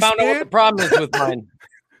the problem is with mine.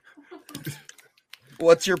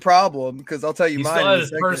 What's your problem? Because I'll tell you He mine. still has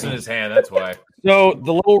his purse in his hand. That's why. So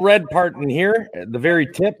the little red part in here, the very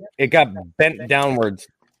tip, it got bent downwards.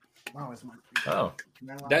 Oh,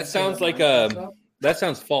 that sounds like that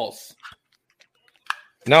sounds false.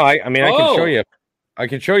 No, I mean I can show you. I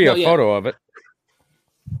can show you a photo of it.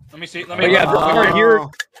 Let me see.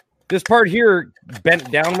 This part here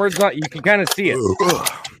bent downwards. You can kind of see it.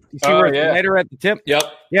 You see where it's lighter at the tip? Yep.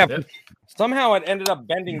 Yeah. Yep. Somehow it ended up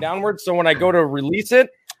bending downwards. So when I go to release it,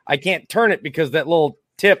 I can't turn it because that little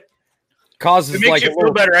tip causes it makes you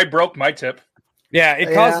feel better. I broke my tip. Yeah,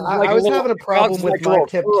 it causes. Like I was having a problem with my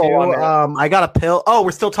tip too. I got a pill. Oh,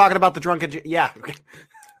 we're still talking about the drunken. Yeah.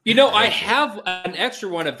 You know, I have an extra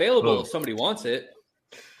one available if somebody wants it.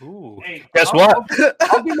 Ooh. Hey, guess what?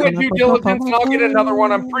 I'll do my due diligence and I'll get another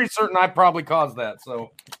one. I'm pretty certain I probably caused that. So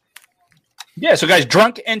Yeah, so guys,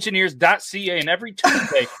 drunkengineers.ca, and every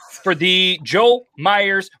Tuesday for the Joe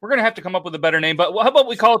Myers, we're going to have to come up with a better name, but how about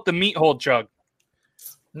we call it the Meat Hole Chug?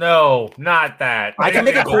 No, not that. I can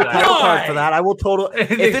make a cool title card for that. I will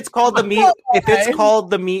if it's called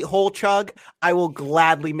the meat hole chug, I will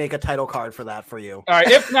gladly make a title card for that for you. All right,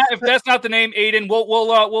 if that's not the name, Aiden,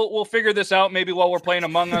 we'll figure this out maybe while we're playing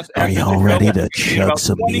Among Us. Are y'all ready to chug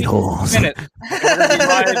some meat holes? We're going to be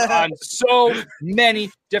live on so many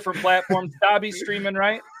different platforms. Dobby's streaming,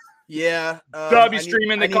 right? Yeah, Dobby's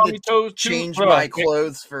streaming. They call me Toes. Change my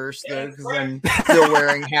clothes first, though, because I'm still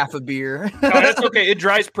wearing half a beer. No, that's okay. It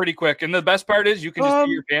dries pretty quick, and the best part is you can just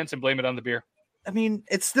pee your pants and blame it on the beer. I mean,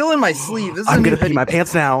 it's still in my sleeve. I'm gonna pee my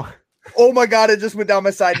pants now. Oh my god! It just went down my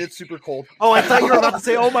side. And it's super cold. Oh, I thought you were about to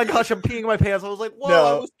say, "Oh my gosh, I'm peeing my pants." I was like, "Whoa!" No.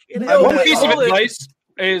 I was kidding. One piece of advice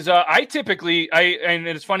is I typically and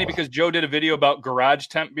it's funny because Joe did a video about garage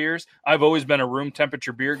temp beers. I've always been a room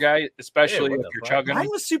temperature beer guy, especially if you're chugging. Mine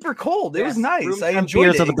was super cold. It was nice. Room I temp enjoyed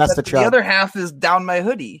beers it. are the best to The chug. other half is down my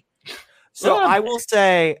hoodie. So I will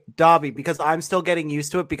say, Dobby, because I'm still getting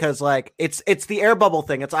used to it because like it's the air bubble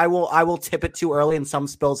thing. It's I will tip it too early and some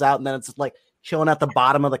spills out and then it's like chilling at the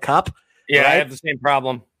bottom of the cup. Yeah, right? I have the same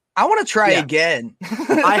problem. I want to try again.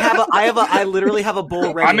 I literally have a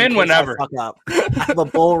bowl ready. I'm in whenever. I fuck up. I have a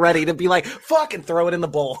bowl ready to be like, fuck, and throw it in the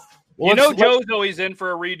bowl. You know, Joe's always in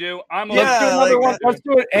for a redo. Let's do another one. Let's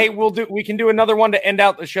do it. Hey, we can do another one to end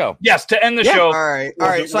out the show. Yes, to end the show. All right. All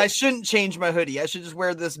right. So I shouldn't change my hoodie. I should just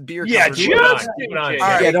wear this beer. Yeah, covered just hoodie. all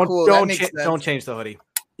right, Yeah, cool. That makes sense. don't change the hoodie.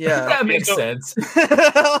 Yeah, that makes sense.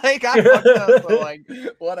 Like I fucked up, so like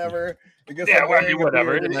whatever. I guess Yeah, I'm wearing a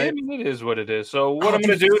whatever. beer tonight. I mean, it is what it is. So what I'm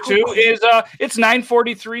going to do too is it's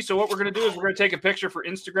 9:43. So what we're going to do is we're going to take a picture for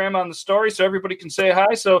Instagram on the story so everybody can say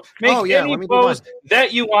hi. So make any pose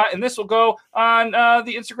that you want, and this will go on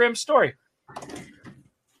the Instagram story.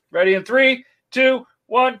 Ready in 3, 2,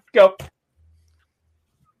 1, go.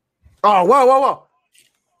 Oh, whoa.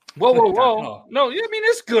 Whoa. No, I mean,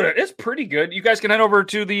 it's good. It's pretty good. You guys can head over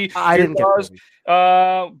to the Beard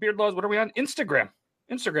Laws. What are we on? Instagram,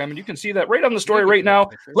 and you can see that right on the story right now.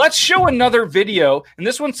 Let's show another video. And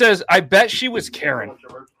this one says, I bet she was Karen.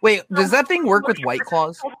 Wait, does that thing work with White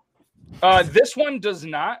Claws? This one does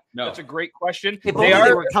not. No. That's a great question. They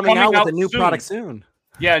were coming out with a new product soon.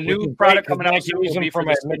 Yeah, new product coming out soon. will be From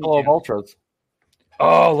for a the Michelob Ultras.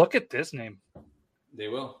 Oh, look at this name. They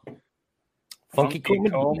will. Funky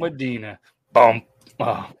Cool Medina. Boom.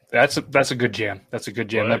 Oh, that's a good jam. That's a good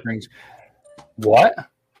jam. What? That brings what?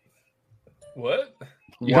 What?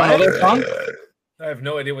 You don't know that song? I have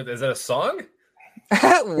no idea. Is that a song?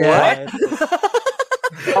 What?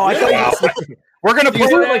 Oh, I thought We're gonna play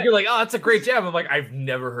that. Like you're like, oh, that's a great jam. I'm like, I've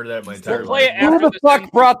never heard that in my entire We'll play life. it after Who the this fuck thing.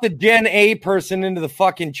 brought the Gen A person into the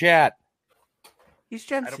fucking chat? he's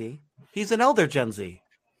Gen Z. He's an elder Gen Z.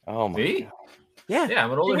 Oh my Me? God. Yeah. Yeah,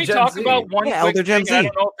 I'm an Can older we Gen talk Z. about one Yeah, quick Elder Gen thing? I Z.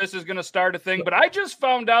 don't know if this is going to start a thing, but I just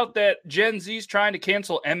found out that Gen Z's trying to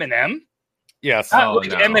cancel M&M. Yes. Look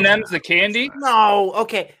at M&M's the candy. No.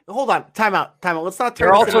 Okay. Hold on. Time out. Let's not turn.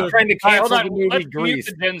 They're this also into- trying to All right, cancel hold the on. movie Let's mute Grease.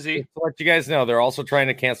 the Gen Z. To let you guys know, they're also trying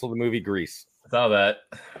to cancel the movie Grease. Saw that.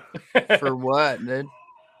 For what, dude?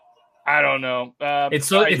 I don't know.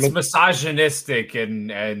 It's misogynistic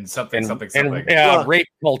and something. Yeah, Look. rape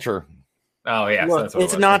culture. Oh yeah, so Look, that's what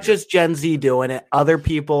it's it was. not just Gen Z doing it. Other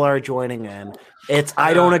people are joining in.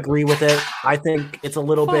 I don't agree with it. I think it's a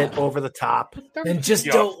little bit over the top. Then just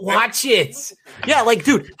don't watch it. Yeah, like,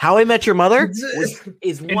 dude, How I Met Your Mother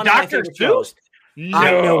is And one of my Dr. favorite shows. No.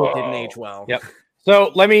 I know it didn't age well. Yep.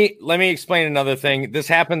 So let me explain another thing. This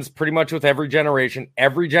happens pretty much with every generation.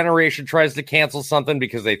 Every generation tries to cancel something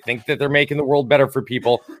because they think that they're making the world better for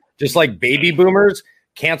people. Just like baby boomers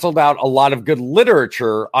canceled out a lot of good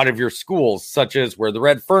literature out of your schools, such as Where the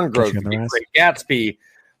Red Fern Grows, The Great Gatsby,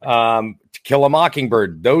 To Kill a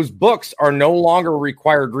Mockingbird. Those books are no longer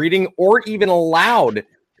required reading or even allowed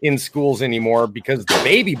in schools anymore because the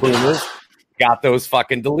baby boomers got those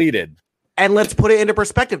fucking deleted. And let's put it into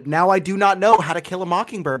perspective. Now I do not know How to Kill a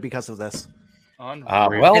Mockingbird because of this.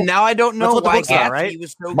 Well, And now I don't know That's what the why books are, Gatsby right?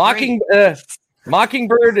 was so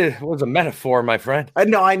Mockingbird was a metaphor, my friend. I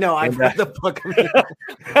know. I've read the book.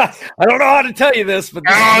 I don't know how to tell you this, but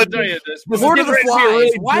I'll tell you this. great. Lord of the This is getting ready to be a Flies.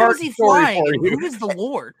 really Why dark was he story flying? for you. Who is the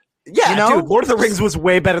Lord? Yeah, You know? dude, Lord of the Rings was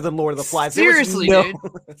way better than Lord of the Flies. There was Seriously, no- dude.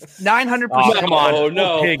 900%. Oh, come on. Oh,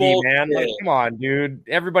 no. Piggy, Bullshit. man. Like, come on, dude.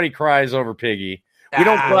 Everybody cries over Piggy. We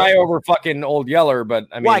don't cry over fucking Old Yeller, but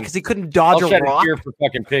I mean, Why? Because he couldn't I'll dodge a shed a rock. tear for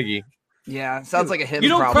fucking Piggy. Yeah, sounds like a him You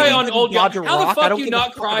don't problem. cry on Old Dodger Yeller. How Rock? the I fuck don't do you give a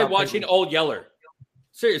not fuck cry about watching Piggy. Old Yeller?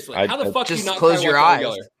 Seriously, how the fuck do you Just not close cry your watching eyes.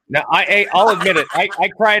 Old Yeller? Now I'll admit it.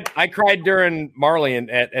 I cried during Marley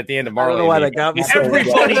and at the end of Marley. I don't know why that got me so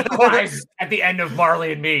Everybody cries at the end of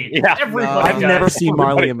Marley and Me. Yeah, everybody. I've never seen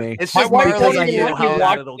Marley and Me. It's My just wife Marley won't and even You. let me How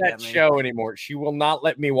watch it'll that get me. show anymore. She will not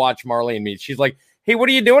let me watch Marley and Me. She's like, "Hey, what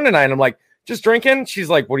are you doing tonight?" I'm like, "Just drinking." She's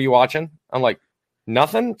like, "What are you watching?" I'm like,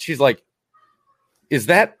 "Nothing." She's like, "Is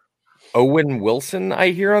that Owen Wilson I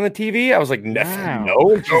hear on the TV?" I was like,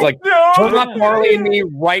 "No." And she's like, "Turn off Marley and Me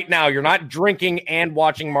right now. You're not drinking and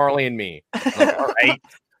watching Marley and Me." I'm like, all right.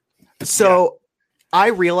 So I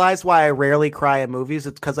realize why I rarely cry in movies.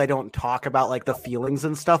 It's because I don't talk about like the feelings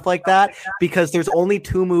and stuff like that. Because there's only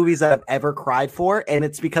 2 movies that I've ever cried for, and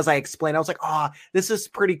it's because I explained. I was like, "Oh, this is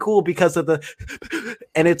pretty cool because of the,"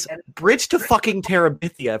 and it's Bridge to fucking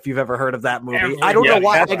Terabithia. If you've ever heard of that movie, I don't know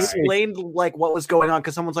why I explained like what was going on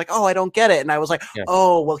because someone's like, "Oh, I don't get it," and I was like,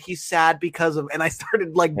 "Oh, well, he's sad because of," and I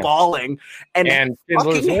started like bawling and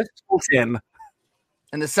fucking Hamilton.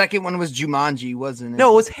 And the second one was Jumanji, wasn't it?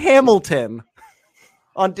 No, it was Hamilton.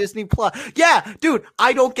 On Disney Plus. Yeah, dude,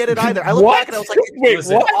 I don't get it either. I look back and I was like,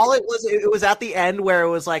 all it was at the end where it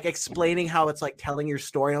was like explaining how it's like telling your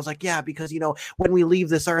story. And I was like, yeah, because when we leave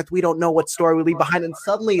this earth, we don't know what story we leave behind. And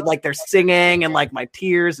suddenly like they're singing and like my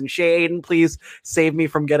tears and Shaden, please save me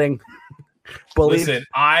from getting bullied. Listen,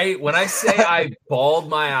 when I say I bawled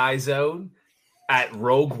my eyes out at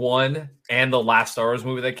Rogue One and the last Star Wars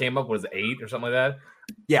movie that came up was 8 or something like that.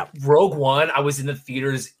 Yeah, Rogue One, I was in the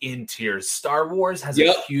theaters in tears. Star Wars has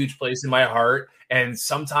a huge place in my heart, and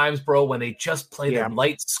sometimes, bro, when they just play their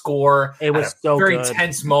light score, it was so very good.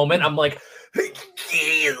 tense moment. I'm like, I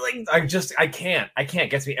can't. It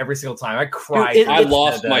gets me every single time. I cried. Dude, I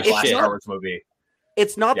lost my shit. Star Wars movie.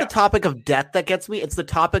 It's not the topic of death that gets me. It's the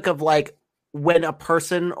topic of like when a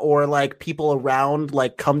person or like people around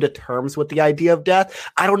like come to terms with the idea of death.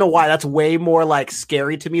 I don't know why. That's way more like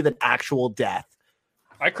scary to me than actual death.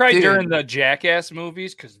 I cried during the Jackass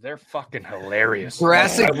movies because they're fucking hilarious.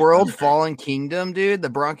 Jurassic World Fallen Kingdom, dude.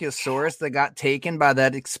 The Bronchiosaurus that got taken by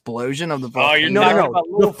that explosion of the volcano. No.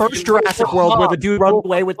 The first Jurassic World where the dude runs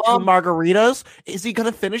away with 2 margaritas. Is he going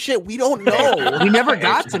to finish it? We don't know. We never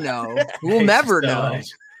got to know. We'll never know.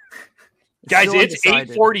 Guys, it's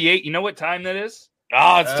 8:48. You know what time that is?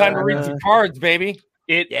 Oh, it's time to read some cards, baby.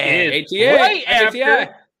 It is ATA. right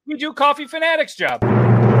after we do Coffee Fanatics job.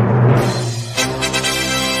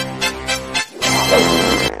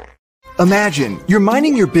 Imagine you're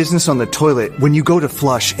minding your business on the toilet when you go to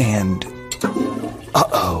flush and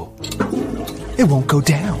it won't go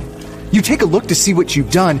down. You take a look to see what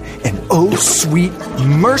you've done and oh sweet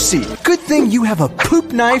mercy. Good thing you have a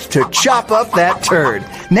poop knife to chop up that turd.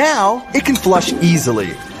 Now it can flush easily.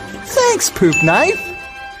 Thanks, poop knife.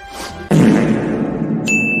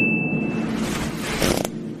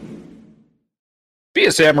 Be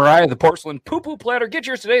a samurai, the porcelain poo-poo platter. Get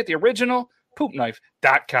yours today at the original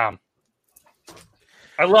poopknife.com.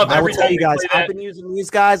 I will tell you guys, I've been using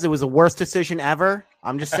these guys. It was the worst decision ever.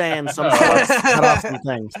 I'm just saying, some cut off some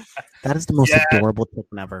things. That is the most adorable tip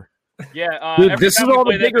ever. Yeah, dude, this is all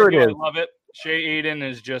the bigger it is. I love it. Shay Aiden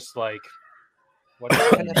is just like, what? I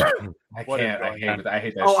hate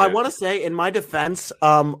that. Oh, shit. I want to say, in my defense,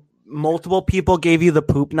 multiple people gave you the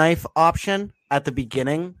poop knife option at the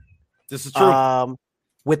beginning. This is true.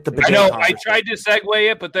 With the I know. I tried to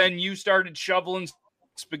segue it, but then you started shoveling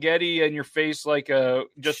spaghetti in your face like an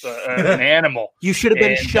animal. You should have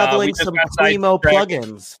been shoveling some primo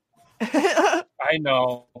plugins. I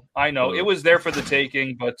know. It was there for the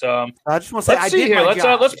taking, but I just want to say, let's see here.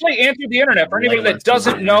 Let's play Answer the Internet. For anybody that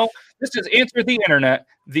doesn't know, this is Answer the Internet.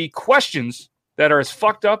 The questions that are as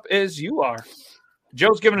fucked up as you are.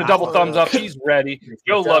 Joe's giving a double thumbs up. He's ready.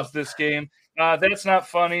 Joe loves this game. That's not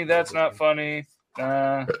funny. That's not funny.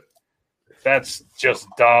 That's just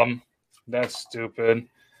dumb. That's stupid.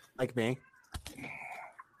 Like me.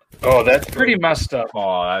 Oh, that's pretty messed up.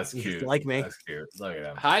 Oh, that's cute. Like me. That's cute. Look at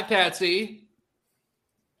him. Hi, Patsy.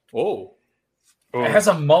 Oh. It has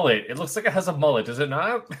a mullet. It looks like it has a mullet, does it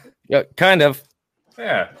not? Yeah, kind of.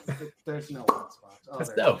 Yeah. There's no white spots.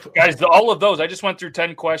 That's dope. Guys, all of those, I just went through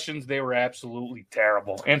 10 questions. They were absolutely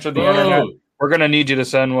terrible. Answer the Internet. We're going to need you to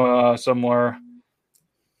send somewhere.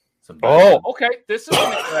 Oh, okay. This is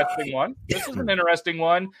an interesting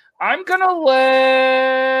one. I'm going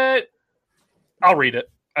to I'll read it.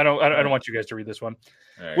 I don't want you guys to read this one.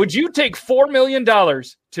 Right. Would you take $4 million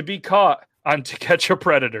to be caught on To Catch a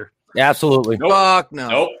Predator? Absolutely. Nope. Fuck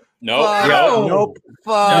no. Nope.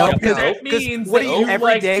 Fuck because that means what do you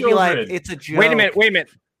every day be like? It's a joke. Wait a minute.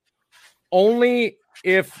 Only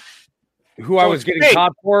if who I was getting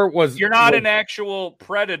caught for was you're not an actual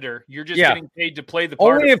predator. You're just getting paid to play the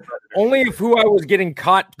part. Only if who I was getting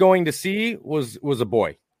caught going to see was a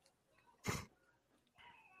boy.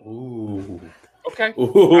 Ooh. Okay.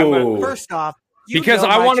 Ooh. First off, because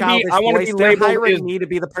I want to be labeled hiring me to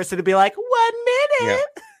be the person to be like 1 minute.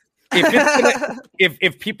 Yeah.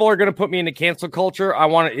 If people are gonna put me into cancel culture,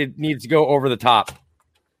 it needs to go over the top.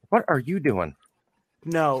 What are you doing?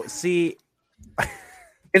 No, see,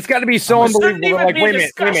 it's got to be so unbelievable. Like, wait a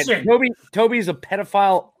minute, Toby's a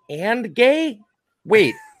pedophile and gay.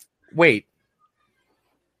 Wait.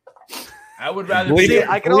 I would rather Believe be it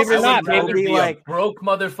or not, a broke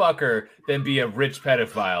motherfucker than be a rich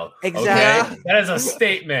pedophile. Exactly. Okay? That is a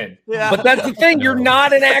statement. Yeah. But that's the thing. You're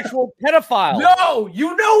not an actual pedophile. No,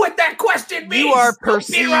 you know what that question means. You are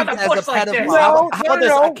perceived as a pedophile.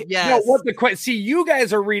 No. See, you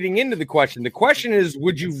guys are reading into the question. The question is,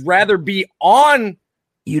 would you rather be on?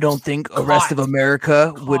 You don't think the rest of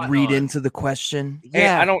America would read into the question? Hey,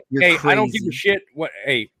 I don't. You're I don't give crazy. a shit. What?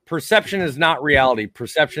 Hey, perception is not reality.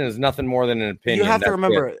 Perception is nothing more than an opinion. You have to That's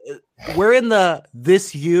remember, it. we're in the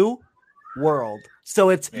this you world, so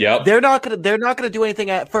it's they're not gonna do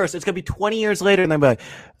anything at first. It's gonna be 20 years later, and they're like,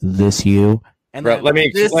 this you. And Bro, then, let me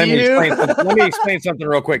explain something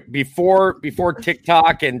real quick. Before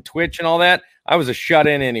TikTok and Twitch and all that, I was a shut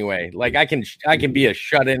in anyway. Like I can be a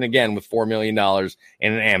shut in again with $4 million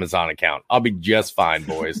in an Amazon account. I'll be just fine,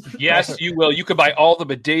 boys. Yes, you will. You could buy all the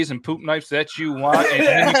bidets and poop knives that you want, and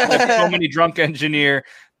then you can have so many drunk engineer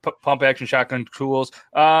pump action shotgun tools,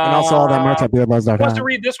 and also all that merch at Who wants to beerbuzz.com.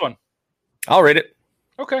 read this one? I'll read it.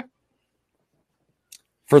 Okay.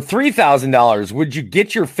 For $3,000, would you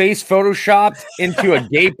get your face photoshopped into a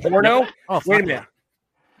gay porno? Wait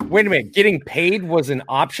a minute. Getting paid was an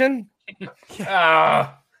option?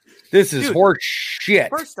 This is horse shit.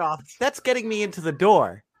 First off, that's getting me into the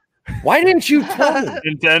door. Why didn't you tell me?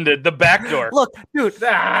 Intended the back door. Look, dude,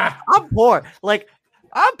 I'm poor. Like,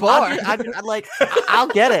 I'm bored. I'll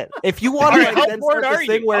get it. If you want to, All right, then start this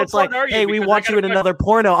thing where it's like, hey, we want you in another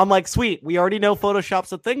porno. I'm like, sweet. We already know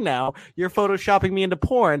Photoshop's a thing now. You're photoshopping me into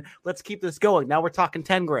porn. Let's keep this going. Now we're talking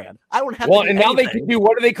 10 grand. I don't have. Well, to do and now they anything. can do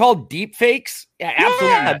what are they called? Deep fakes? Yeah, absolutely,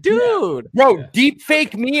 Yeah, dude. Bro, deep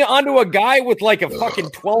fake me onto a guy with like a fucking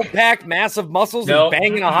 12-pack, massive muscles, and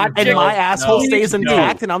banging a hot chick. And my asshole stays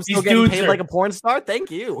intact, and I'm still These getting dudes paid are- like a porn star.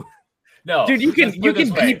 Thank you. No, Dude, you can let's put it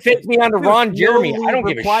this way. deep fake me onto Ron Jeremy. I don't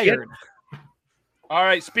give a shit. All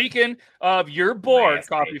right. Speaking of you're bored,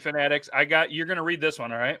 coffee fanatics, you're gonna read this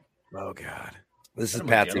one, all right? Oh God. This is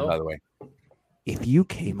Patsy, by the way. If you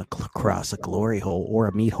came across a glory hole or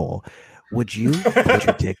a meat hole, would you put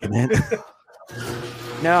your dick in it?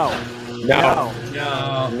 No. No.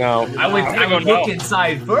 I would look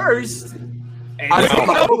inside first. And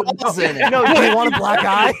What's in it? No, do you want a black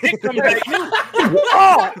eye?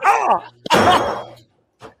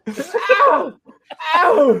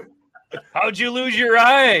 Ow! How'd you lose your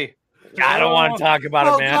eye? I don't want to talk about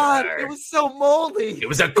Oh it, man. God, it was so moldy. It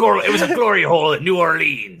was a glory hole in New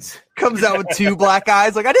Orleans. Comes out with two black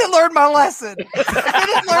eyes. Like I didn't learn my lesson. I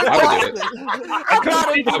didn't learn my lesson. I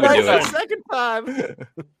got it I would do the it. second time.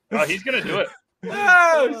 Oh, he's gonna do it.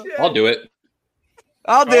 Oh shit! I'll do it.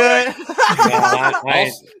 I'll do it.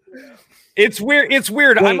 It's weird. It's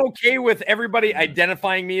weird. Wait. I'm okay with everybody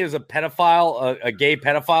identifying me as a pedophile, a gay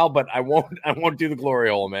pedophile, but I won't do the glory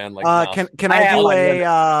hole, man. Like, no. Can I do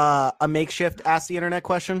a makeshift Ask the Internet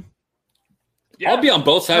question? Yeah. I'll be on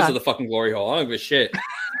both sides of the fucking glory hole. I don't give a shit.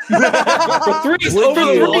 for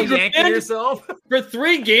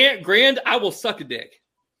 $3 grand, I will suck a dick.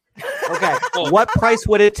 Okay. What price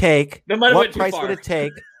would it take? That might have What went too price far. would it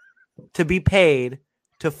take to be paid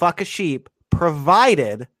to fuck a sheep,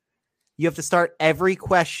 provided you have to start every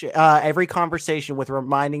conversation with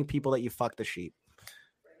reminding people that you fucked a sheep?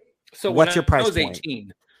 So what's your price I was point?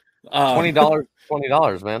 18.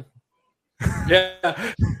 $20, man.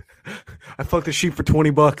 Yeah. I fucked a sheep for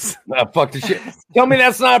 $20. Fuck the shit. Tell me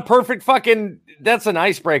that's not a perfect fucking. That's an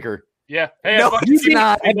icebreaker. Yeah. Hey, No, I fucked it's you.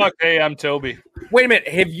 not. Hey, I'm Toby. Wait a minute.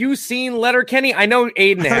 Have you seen Letterkenny? I know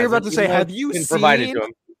Aiden I thought has. you were about to it, say, even though have it's you been provided seen to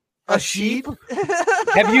him. a sheep?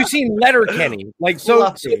 Have you seen Letterkenny? Like, so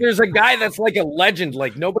Fluffy. there's a guy that's like a legend.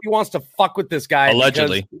 Like, nobody wants to fuck with this guy.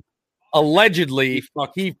 Allegedly. Allegedly,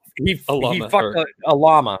 he fucked a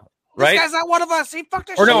llama, right? This guy's not one of us. He fucked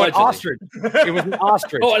a Or no, an Allegedly. ostrich. It was an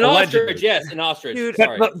ostrich. Oh, an allegedly. ostrich. Yes, an ostrich. Dude,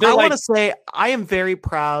 Sorry. They're I like- want to say I am very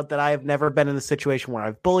proud that I have never been in a situation where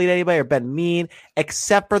I've bullied anybody or been mean,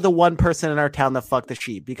 except for the one person in our town that fucked a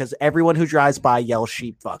sheep, because everyone who drives by yells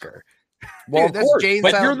sheep fucker. Well, Dude, of that's course, Jane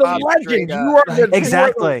but you're Silent the Bob legend. straight You up. are the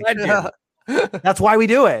Exactly. You are the legend. That's why we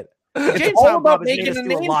do it. It's James all Silent Bob about has made making us a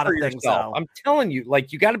do a name lot for of things yourself. now. I'm telling you,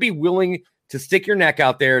 like, you got to be willing to stick your neck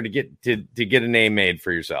out there to get a name made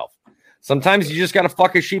for yourself. Sometimes you just got to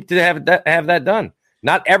fuck a sheep to have that done.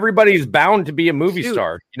 Not everybody's bound to be a movie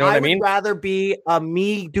star. You know what I mean? would rather be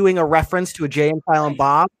me doing a reference to a Jay and Silent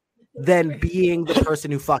Bob than being the person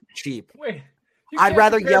who fucked sheep. Wait, I'd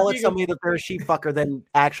rather yell at somebody that they're a sheep fucker than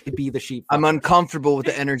actually be the sheep fucker. I'm uncomfortable with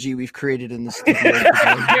the energy we've created in the studio.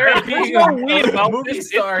 Garrett, there's no weed about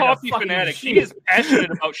this. It's Coffee Fanatics. He is passionate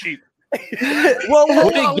about sheep. Whoa,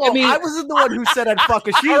 I wasn't the one who said I'd fuck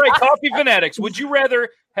a sheep. All right, Coffee Fanatics. Would you rather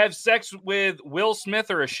have sex with Will Smith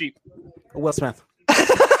or a sheep? Will Smith.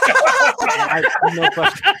 No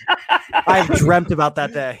question. I've dreamt about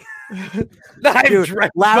that day. Dude,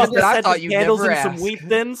 Lavender said candles and some wheat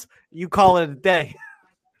thins. You call it a day.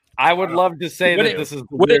 I would love to say that this is the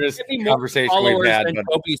weirdest conversation we've had. Than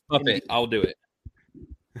Kobe's puppet, I'll do it.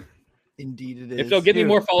 Indeed, it is. If they'll give me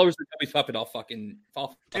more followers than Kobe's puppet, I'll fuck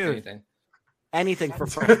anything. Anything for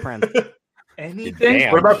Fresh Prince. Anything?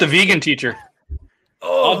 Damn. What about the vegan teacher?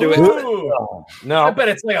 I'll do it. No, I bet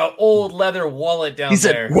it's like an old leather wallet down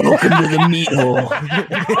there. He said, "Welcome to the meat hole."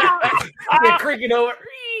 They're creaking over.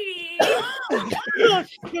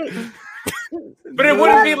 But it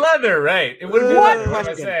wouldn't be leather, right? It wouldn't be leather. What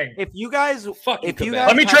am I saying? If you guys,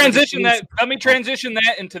 let me transition that. Let me transition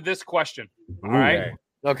that into this question. All right.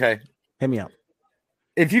 Okay. Hit me up.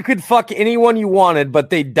 If you could fuck anyone you wanted, but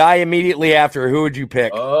they die immediately after, who would you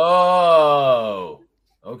pick? Oh,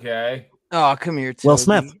 okay. Oh, come here, Toby. Will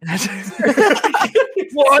Smith.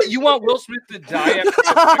 What? You want Will Smith to die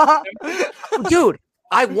after? Dude,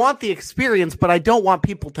 I want the experience, but I don't want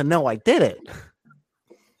people to know I did it.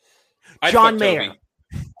 John Mayer.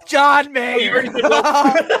 John Mayer.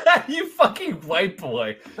 You fucking white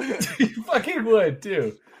boy. You fucking would,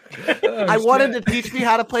 too. I wanted to teach me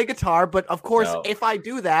how to play guitar, but of course, if I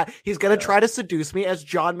do that, he's going to try to seduce me as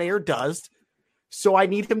John Mayer does. So I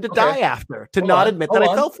need him to die after to not admit that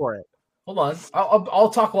I fell for it. Hold on. I'll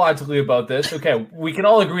talk logically about this. Okay, we can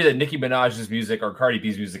all agree that Nicki Minaj's music or Cardi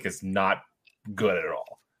B's music is not good at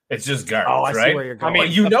all. It's just garbage, I right? see where you're going. I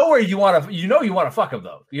mean, you know where you want to. You know you want to fuck them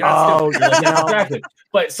though. You're not distracted.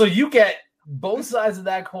 But so you get both sides of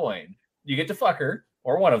that coin. You get to fuck her,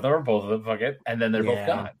 or one of them, or both of them, fuck it, and then they're both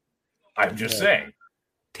gone. I'm just saying.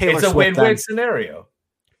 Taylor it's a Swift, win-win then. scenario.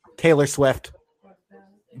 Taylor Swift.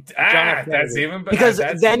 That's even better. Because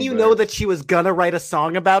then you know that she was gonna write a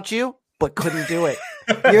song about you, but couldn't do it.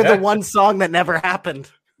 You're the one song that never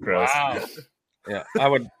happened. Gross. Wow. Yeah, I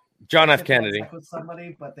would. John F. Kennedy. With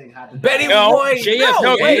somebody, but they had to Betty No, White. JF,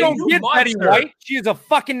 no, way, you don't get Betty monster. White. She is a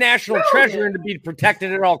fucking national treasure and to be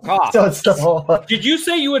protected at all costs. So it's the whole. Did you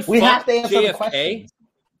say you would We fuck have to answer the JFK? question.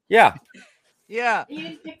 Yeah, Yeah.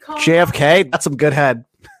 JFK. That's some good head.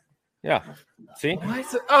 yeah. See?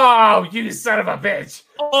 Oh, you son of a bitch.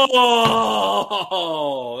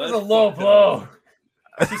 Oh, That's a low blow.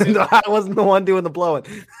 No, I wasn't the one doing the blowing.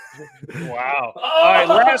 Wow. All right,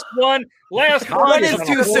 last one. Last one. What is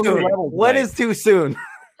too soon? What is too soon?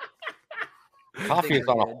 Coffee is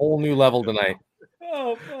on a whole new level tonight.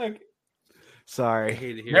 Oh, fuck.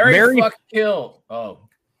 Sorry. Mary fuck kill. Oh.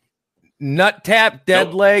 Nut tap,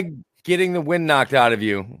 dead leg, getting the wind knocked out of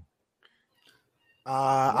you.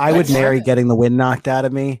 I would marry getting the wind knocked out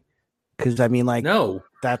of me because I mean, like, No.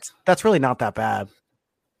 that's really not that bad.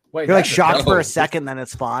 Wait, You're like that's a shocked for no. a second, then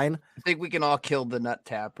it's fine. I think we can all kill the nut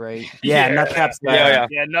tap, right? Yeah, nut tap's bad.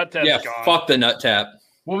 Yeah, nut tap's Yeah, gone. fuck the nut tap.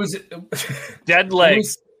 What was it? Dead leg.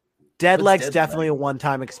 Dead What's leg's dead definitely a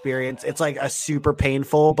one-time experience. It's like a super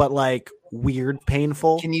painful, but like weird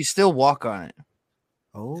painful. Can you still walk on it?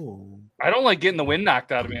 Oh, I don't like getting the wind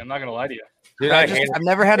knocked out of me. I'm not gonna lie to you. Dude, I've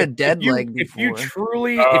never had a dead leg If before.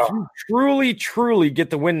 you truly get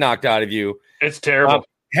the wind knocked out of you, It's terrible.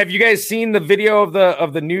 have you guys seen the video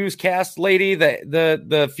of the newscast lady,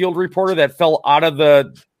 the field reporter that fell out of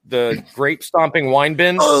the grape stomping wine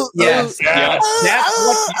bin? Yes.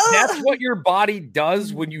 That's what your body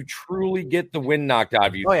does when you truly get the wind knocked out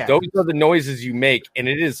of you. Oh, yeah. Those are the noises you make, and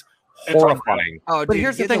it is horrifying. Oh, But dude,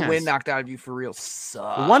 here's the getting thing the wind is- knocked out of you for real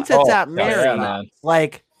sucks. once it's Oh, at yeah, married, man.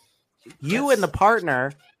 like you and the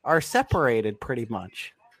partner are separated pretty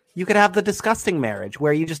much. You could have the disgusting marriage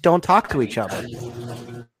where you just don't talk to each other.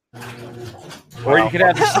 Or you could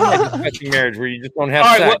have the semi-disgusting marriage where you just don't have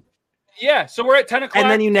All right, sex. well, yeah. So we're at 10 o'clock. And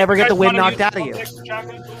then you never get guys the wind wanna knocked out of use you.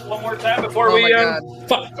 chocolate one more time before Oh we. my God.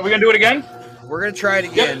 Are we gonna do it again? We're gonna try it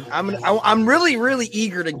again. I'm really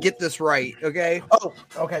eager to get this right. Okay. Oh,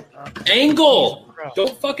 okay. Angle.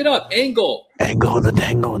 Don't fuck it up. Angle. Angle the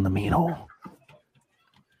dangle in the meat hole.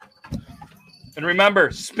 And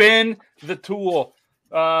remember, spin the tool.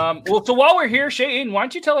 Well, so while we're here, Shane, why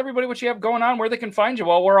don't you tell everybody what you have going on, where they can find you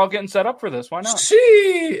while we're all getting set up for this? Why not?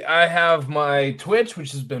 See, I have my Twitch,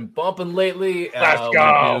 which has been bumping lately. Let's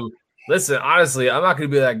go. Listen, honestly, I'm not going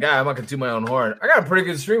to be that guy. I'm not going to do my own horn. I got a pretty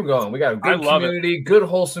good stream going. We got a good community, good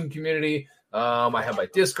wholesome community. I have my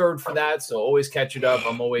Discord for that, so always catch it up.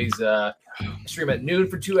 I'm always stream at noon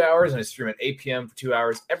for 2 hours, and I stream at 8 p.m. for 2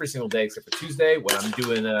 hours every single day except for Tuesday when I'm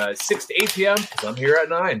doing 6 to 8 p.m. because I'm here at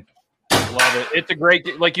 9. Love it. It's a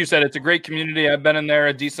great, like you said, it's a great community. I've been in there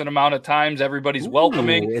a decent amount of times. Everybody's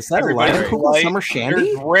welcoming. Is that a live cool summer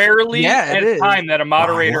shandy? There's rarely a time that a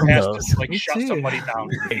moderator has to like Me shut too. somebody down.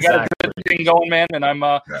 You got a good thing going, man, and I'm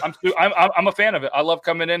a fan of it. I love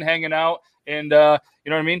coming in, hanging out, and you know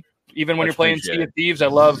what I mean. Even when you're playing Sea of Thieves, I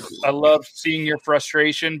love seeing your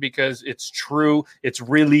frustration because it's true. It's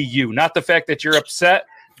really you, not the fact that you're upset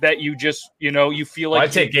that you just, you feel like I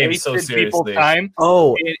take games so seriously. Time.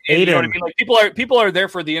 Oh, and you know what I mean? Like people are there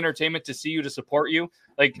for the entertainment to see you, to support you.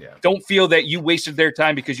 Like, don't feel that you wasted their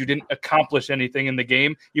time because you didn't accomplish anything in the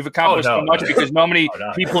game. You've accomplished so much because how many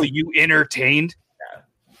people you entertained.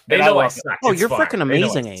 They know I suck. Oh, you're freaking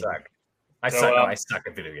amazing, Aiden. I suck. I suck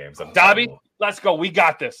at video games. Dobby, let's go. We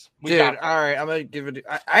got this. Dude, all right. I'm gonna give it.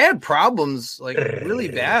 I had problems like really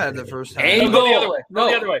bad the first time. Angle. Go the other way. Go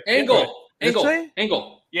the other way. Angle.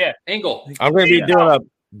 Yeah. Angle. I'm going to be doing a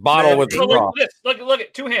bottle with Look straw. at this. Look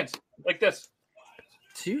at 2 hands like this.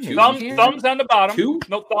 Hands? Thumbs on the bottom. 2?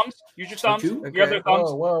 No thumbs. Use your thumbs. Okay. Your other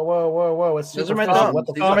thumbs. Whoa. It's Those super are my fun. thumbs. What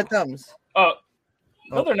the These are my fuck? thumbs.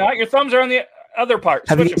 No, they're not. Your thumbs are on the other part.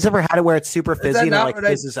 Have you Switch guys ever had it where it's super fizzy and it not like what I-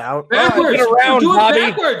 fizzes out? Backwards. Get around, Do it Bobby.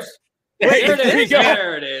 backwards. Wait, There it there you is. go.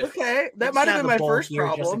 There it is. Okay, that might have been my first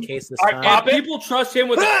problem. Just in case this All right, time. pop it. People trust him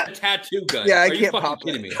with a tattoo gun. Yeah, I Are you can't fucking pop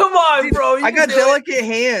kidding it. me? Come on, bro. I got delicate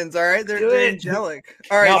hands. All right, they're angelic.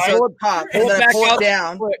 All right, Now, so pull it's pop, pull and it then I back pull out. it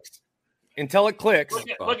down. Until it clicks.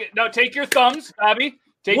 Look at. No, take your thumbs, Bobby.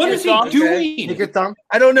 Take What your is he thumbs. doing? Take your thumb.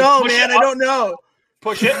 I don't know, Push man. it I up. don't know.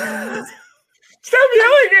 Push it. Stop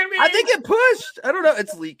yelling at me. I think it pushed. I don't know.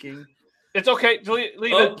 It's leaking. It's okay.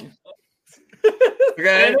 Leave Oh, it.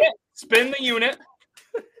 Okay. Spin the unit.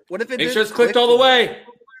 What if it? make didn't sure it's clicked click? all the way.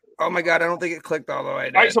 Oh my god, I don't think it clicked all the way.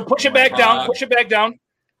 All right, so push it back down. Push it back down.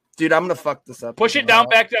 Dude, I'm gonna fuck this up. Push it down,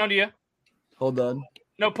 back down to you. Hold on.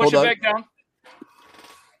 No, push Hold it on. back down.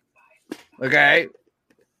 Okay.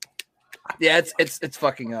 Yeah, it's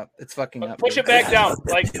fucking up. It's fucking up. Push it back down.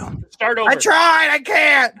 Like start over. I tried. I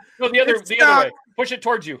can't. No, the other It's other stuck. way. Push it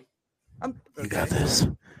towards you, You got this.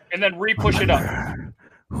 and then re-push it up.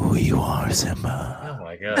 Who you are, Simba. Oh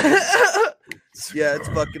my god. Yeah, it's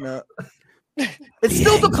fucking up. It's The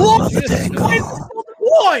still angle deployed. of the It's dangle. still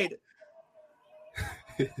deployed.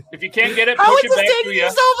 If you can't get it, How push is it this back to taking you,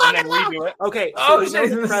 you so and then fucking redo it. Okay, so Oh, you know shit,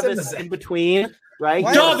 the this crevice is- in between, right?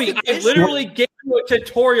 Why Dobby, is it I this literally gave you a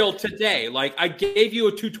tutorial today. Like, I gave you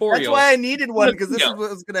a tutorial. That's why I needed one because this is what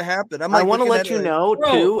was gonna happen. I'm like, I want to looking let at you it know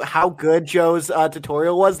Bro. too how good Joe's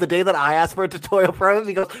tutorial was. The day that I asked for a tutorial from him,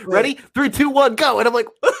 he goes, "Ready? 3, 2, 1, go!" And I'm like,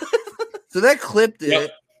 So that clipped it. Yep.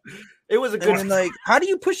 "It was a And good." then, like, how do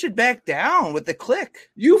you push it back down with the click?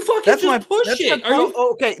 You fucking That's just my- push that's it. my Are you?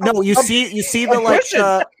 Oh, okay, no, you see the I'm like. pushing.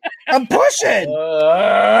 I'm I'm pushing.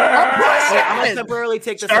 gonna temporarily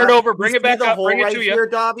take this. Start out. over, bring You it back see the up, hole bring it right to you. here,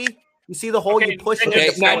 Dobby. You see the hole? Okay, You push it. okay, and Okay,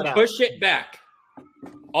 just pull it now out. push it back.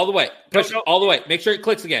 All the way. Push No. it all the way. Make sure it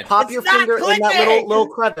clicks again. Pop It's your not finger in that clicking. little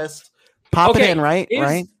crevice. Pop Okay, it in, right? is-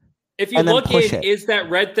 Right? If you And then look push in, it. is that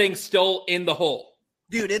red thing still in the hole?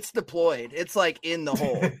 Dude, it's deployed. It's like in the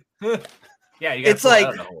hole. Yeah, you got. It's like-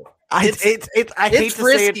 I It's- hate to say it's it,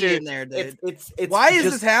 frisky dude. in there, dude. It's Why is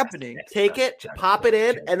just this happening? Take it, pop it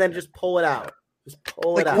in, and then just pull it out. Just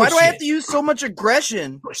pull Like, it out. why do I have to use so much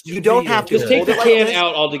aggression? You don't have to. Just take Hold the it like can this,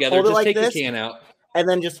 out altogether. hold it Just like take this. the can out. and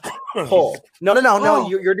then just pull. No. Oh.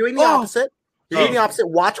 You're doing the Oh. opposite. You're doing the opposite.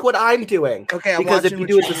 Watch what I'm doing. Okay, I'm because if watching you what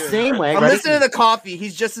do it you're the doing. same way, I'm ready? listening to the coffee.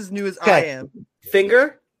 He's just as new as I Okay. am.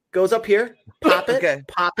 Finger goes up here. Pop it. Okay.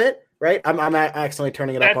 Pop it. Right. I'm accidentally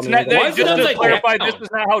turning it up That's on the not, other that, one. just to like clarify, that? this is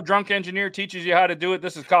not how Drunk Engineer teaches you how to do it.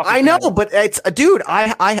 This is coffee. I know, Time. but it's dude.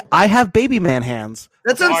 I have baby man hands.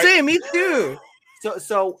 That's what I'm Alright. saying. Me too.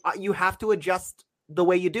 So you have to adjust the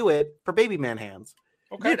way you do it for baby man hands.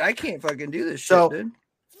 Okay. Dude, I can't fucking do this shit, So- dude.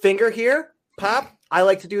 Finger here, pop. I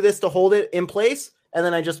like to do this to hold it in place, and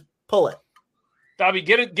then I just pull it. Dobby,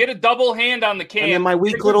 get a double hand on the can. And then my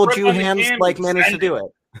weak Take a little grip Jew on the hands can, like manage to send do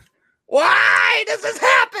it. Why does this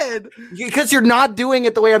happen? Because you're not doing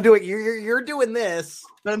it the way I'm doing it. You're doing this.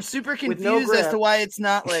 But I'm super With no confused as grip. to why it's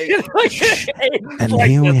not like. And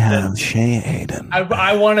here we have Shay Aiden.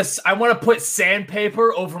 I want to put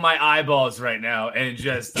sandpaper over my eyeballs right now and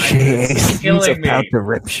just Shay it's Aiden's killing me. about to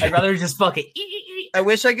rip shit. I'd rather just fucking I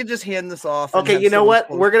wish I could just hand this off. Okay, you know what?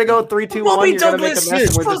 We're gonna go 3, 2, 1. You're gonna make a mess.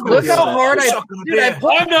 And we're just gonna Look deal how with it.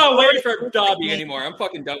 hard I'm not waiting for Dobby anymore. I'm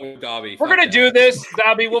fucking done with Dobby. We're going to do this,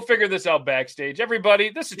 Dobby. We'll figure this out backstage. Everybody,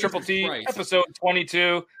 this is Triple T, Christ. episode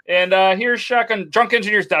 22. And here's Shotgun Drunk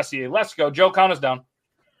Engineer's Dossier. Let's go. Joe, count us down.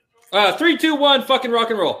 3, 2, 1, fucking rock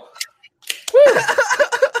and roll.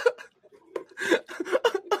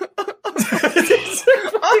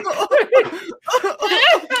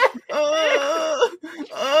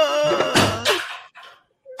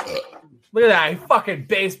 Look at that. He fucking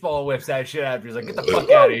baseball whips that shit after. He's like, get the fuck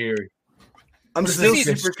out of here. I'm This still is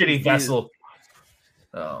a super skinny confused. vessel.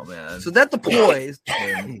 Oh, man. So that deploys.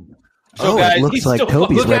 Oh, guys, it looks he's like still-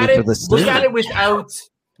 Toby's look ready at for it- the Look steam. at it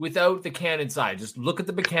without the can inside. Just look at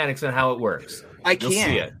the mechanics and how it works. I You'll see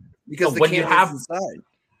can't it. because So the when can you have is inside.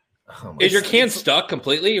 Oh, Is your can stuck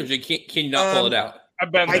completely, or can you not pull it out?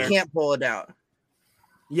 I've been I there. can't pull it out.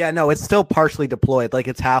 Yeah, no, it's still partially deployed. Like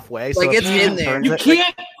it's halfway. So Like, if it's he in there. turns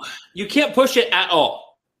You can't push it at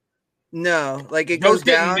all. No, like it Joe's goes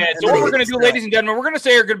getting down. mad. and So then what it we're going to gets do, stuck. ladies and gentlemen, we're going to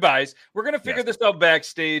say our goodbyes. We're going to figure this out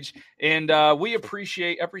backstage, and we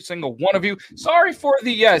appreciate every single one of you. Sorry for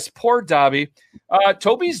the poor Dobby.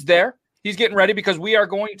 Toby's there. He's getting ready because we are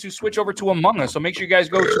going to switch over to Among Us. So make sure you guys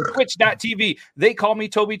go to twitch.tv. They call me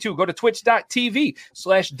Toby too. Go to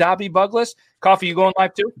twitch.tv/Dobby Bugless. Coffee, you going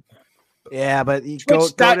live too? Yeah, but you go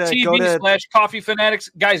to Twitch.tv/Coffee Fanatics.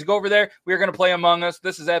 Guys, go over there. We are going to play Among Us.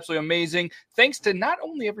 This is absolutely amazing. Thanks to not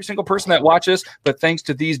only every single person that watches, but thanks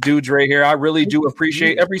to these dudes right here. I really do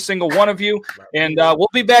appreciate every single one of you. And we'll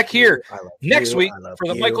be back here next week for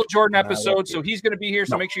the Michael Jordan episode. So he's going to be here.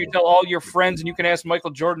 So make sure you tell all your friends, and you can ask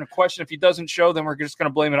Michael Jordan a question. If he doesn't show, then we're just going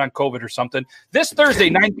to blame it on COVID or something. This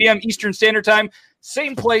Thursday, 9 p.m. Eastern Standard Time,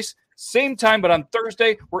 same place, same time, but on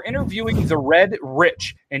Thursday, we're interviewing the Red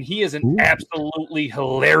Rich, and he is an absolutely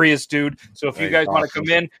hilarious dude. So if you guys want to come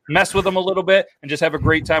in, mess with him a little bit, and just have a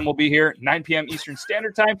great time, we'll be here 9 p.m. Eastern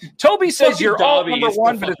Standard Time. Toby says Fucking you're all Dobby number is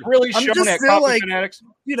one, but it's really I'm shown just at still Coffee like, Fanatics.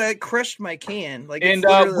 dude, I crushed my can. Like, And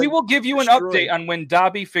it's literally, we will give you an destroyed. update on when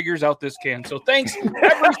Dobby figures out this can. So thanks,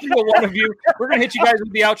 every single one of you. We're going to hit you guys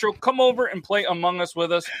with the outro. Come over and play Among Us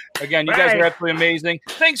with us. Again, you guys are absolutely amazing.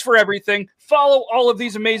 Thanks for everything. Follow all of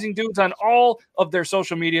these amazing dudes on all of their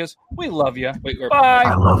social medias. We love you. Bye.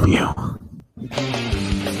 I love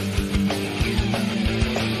you.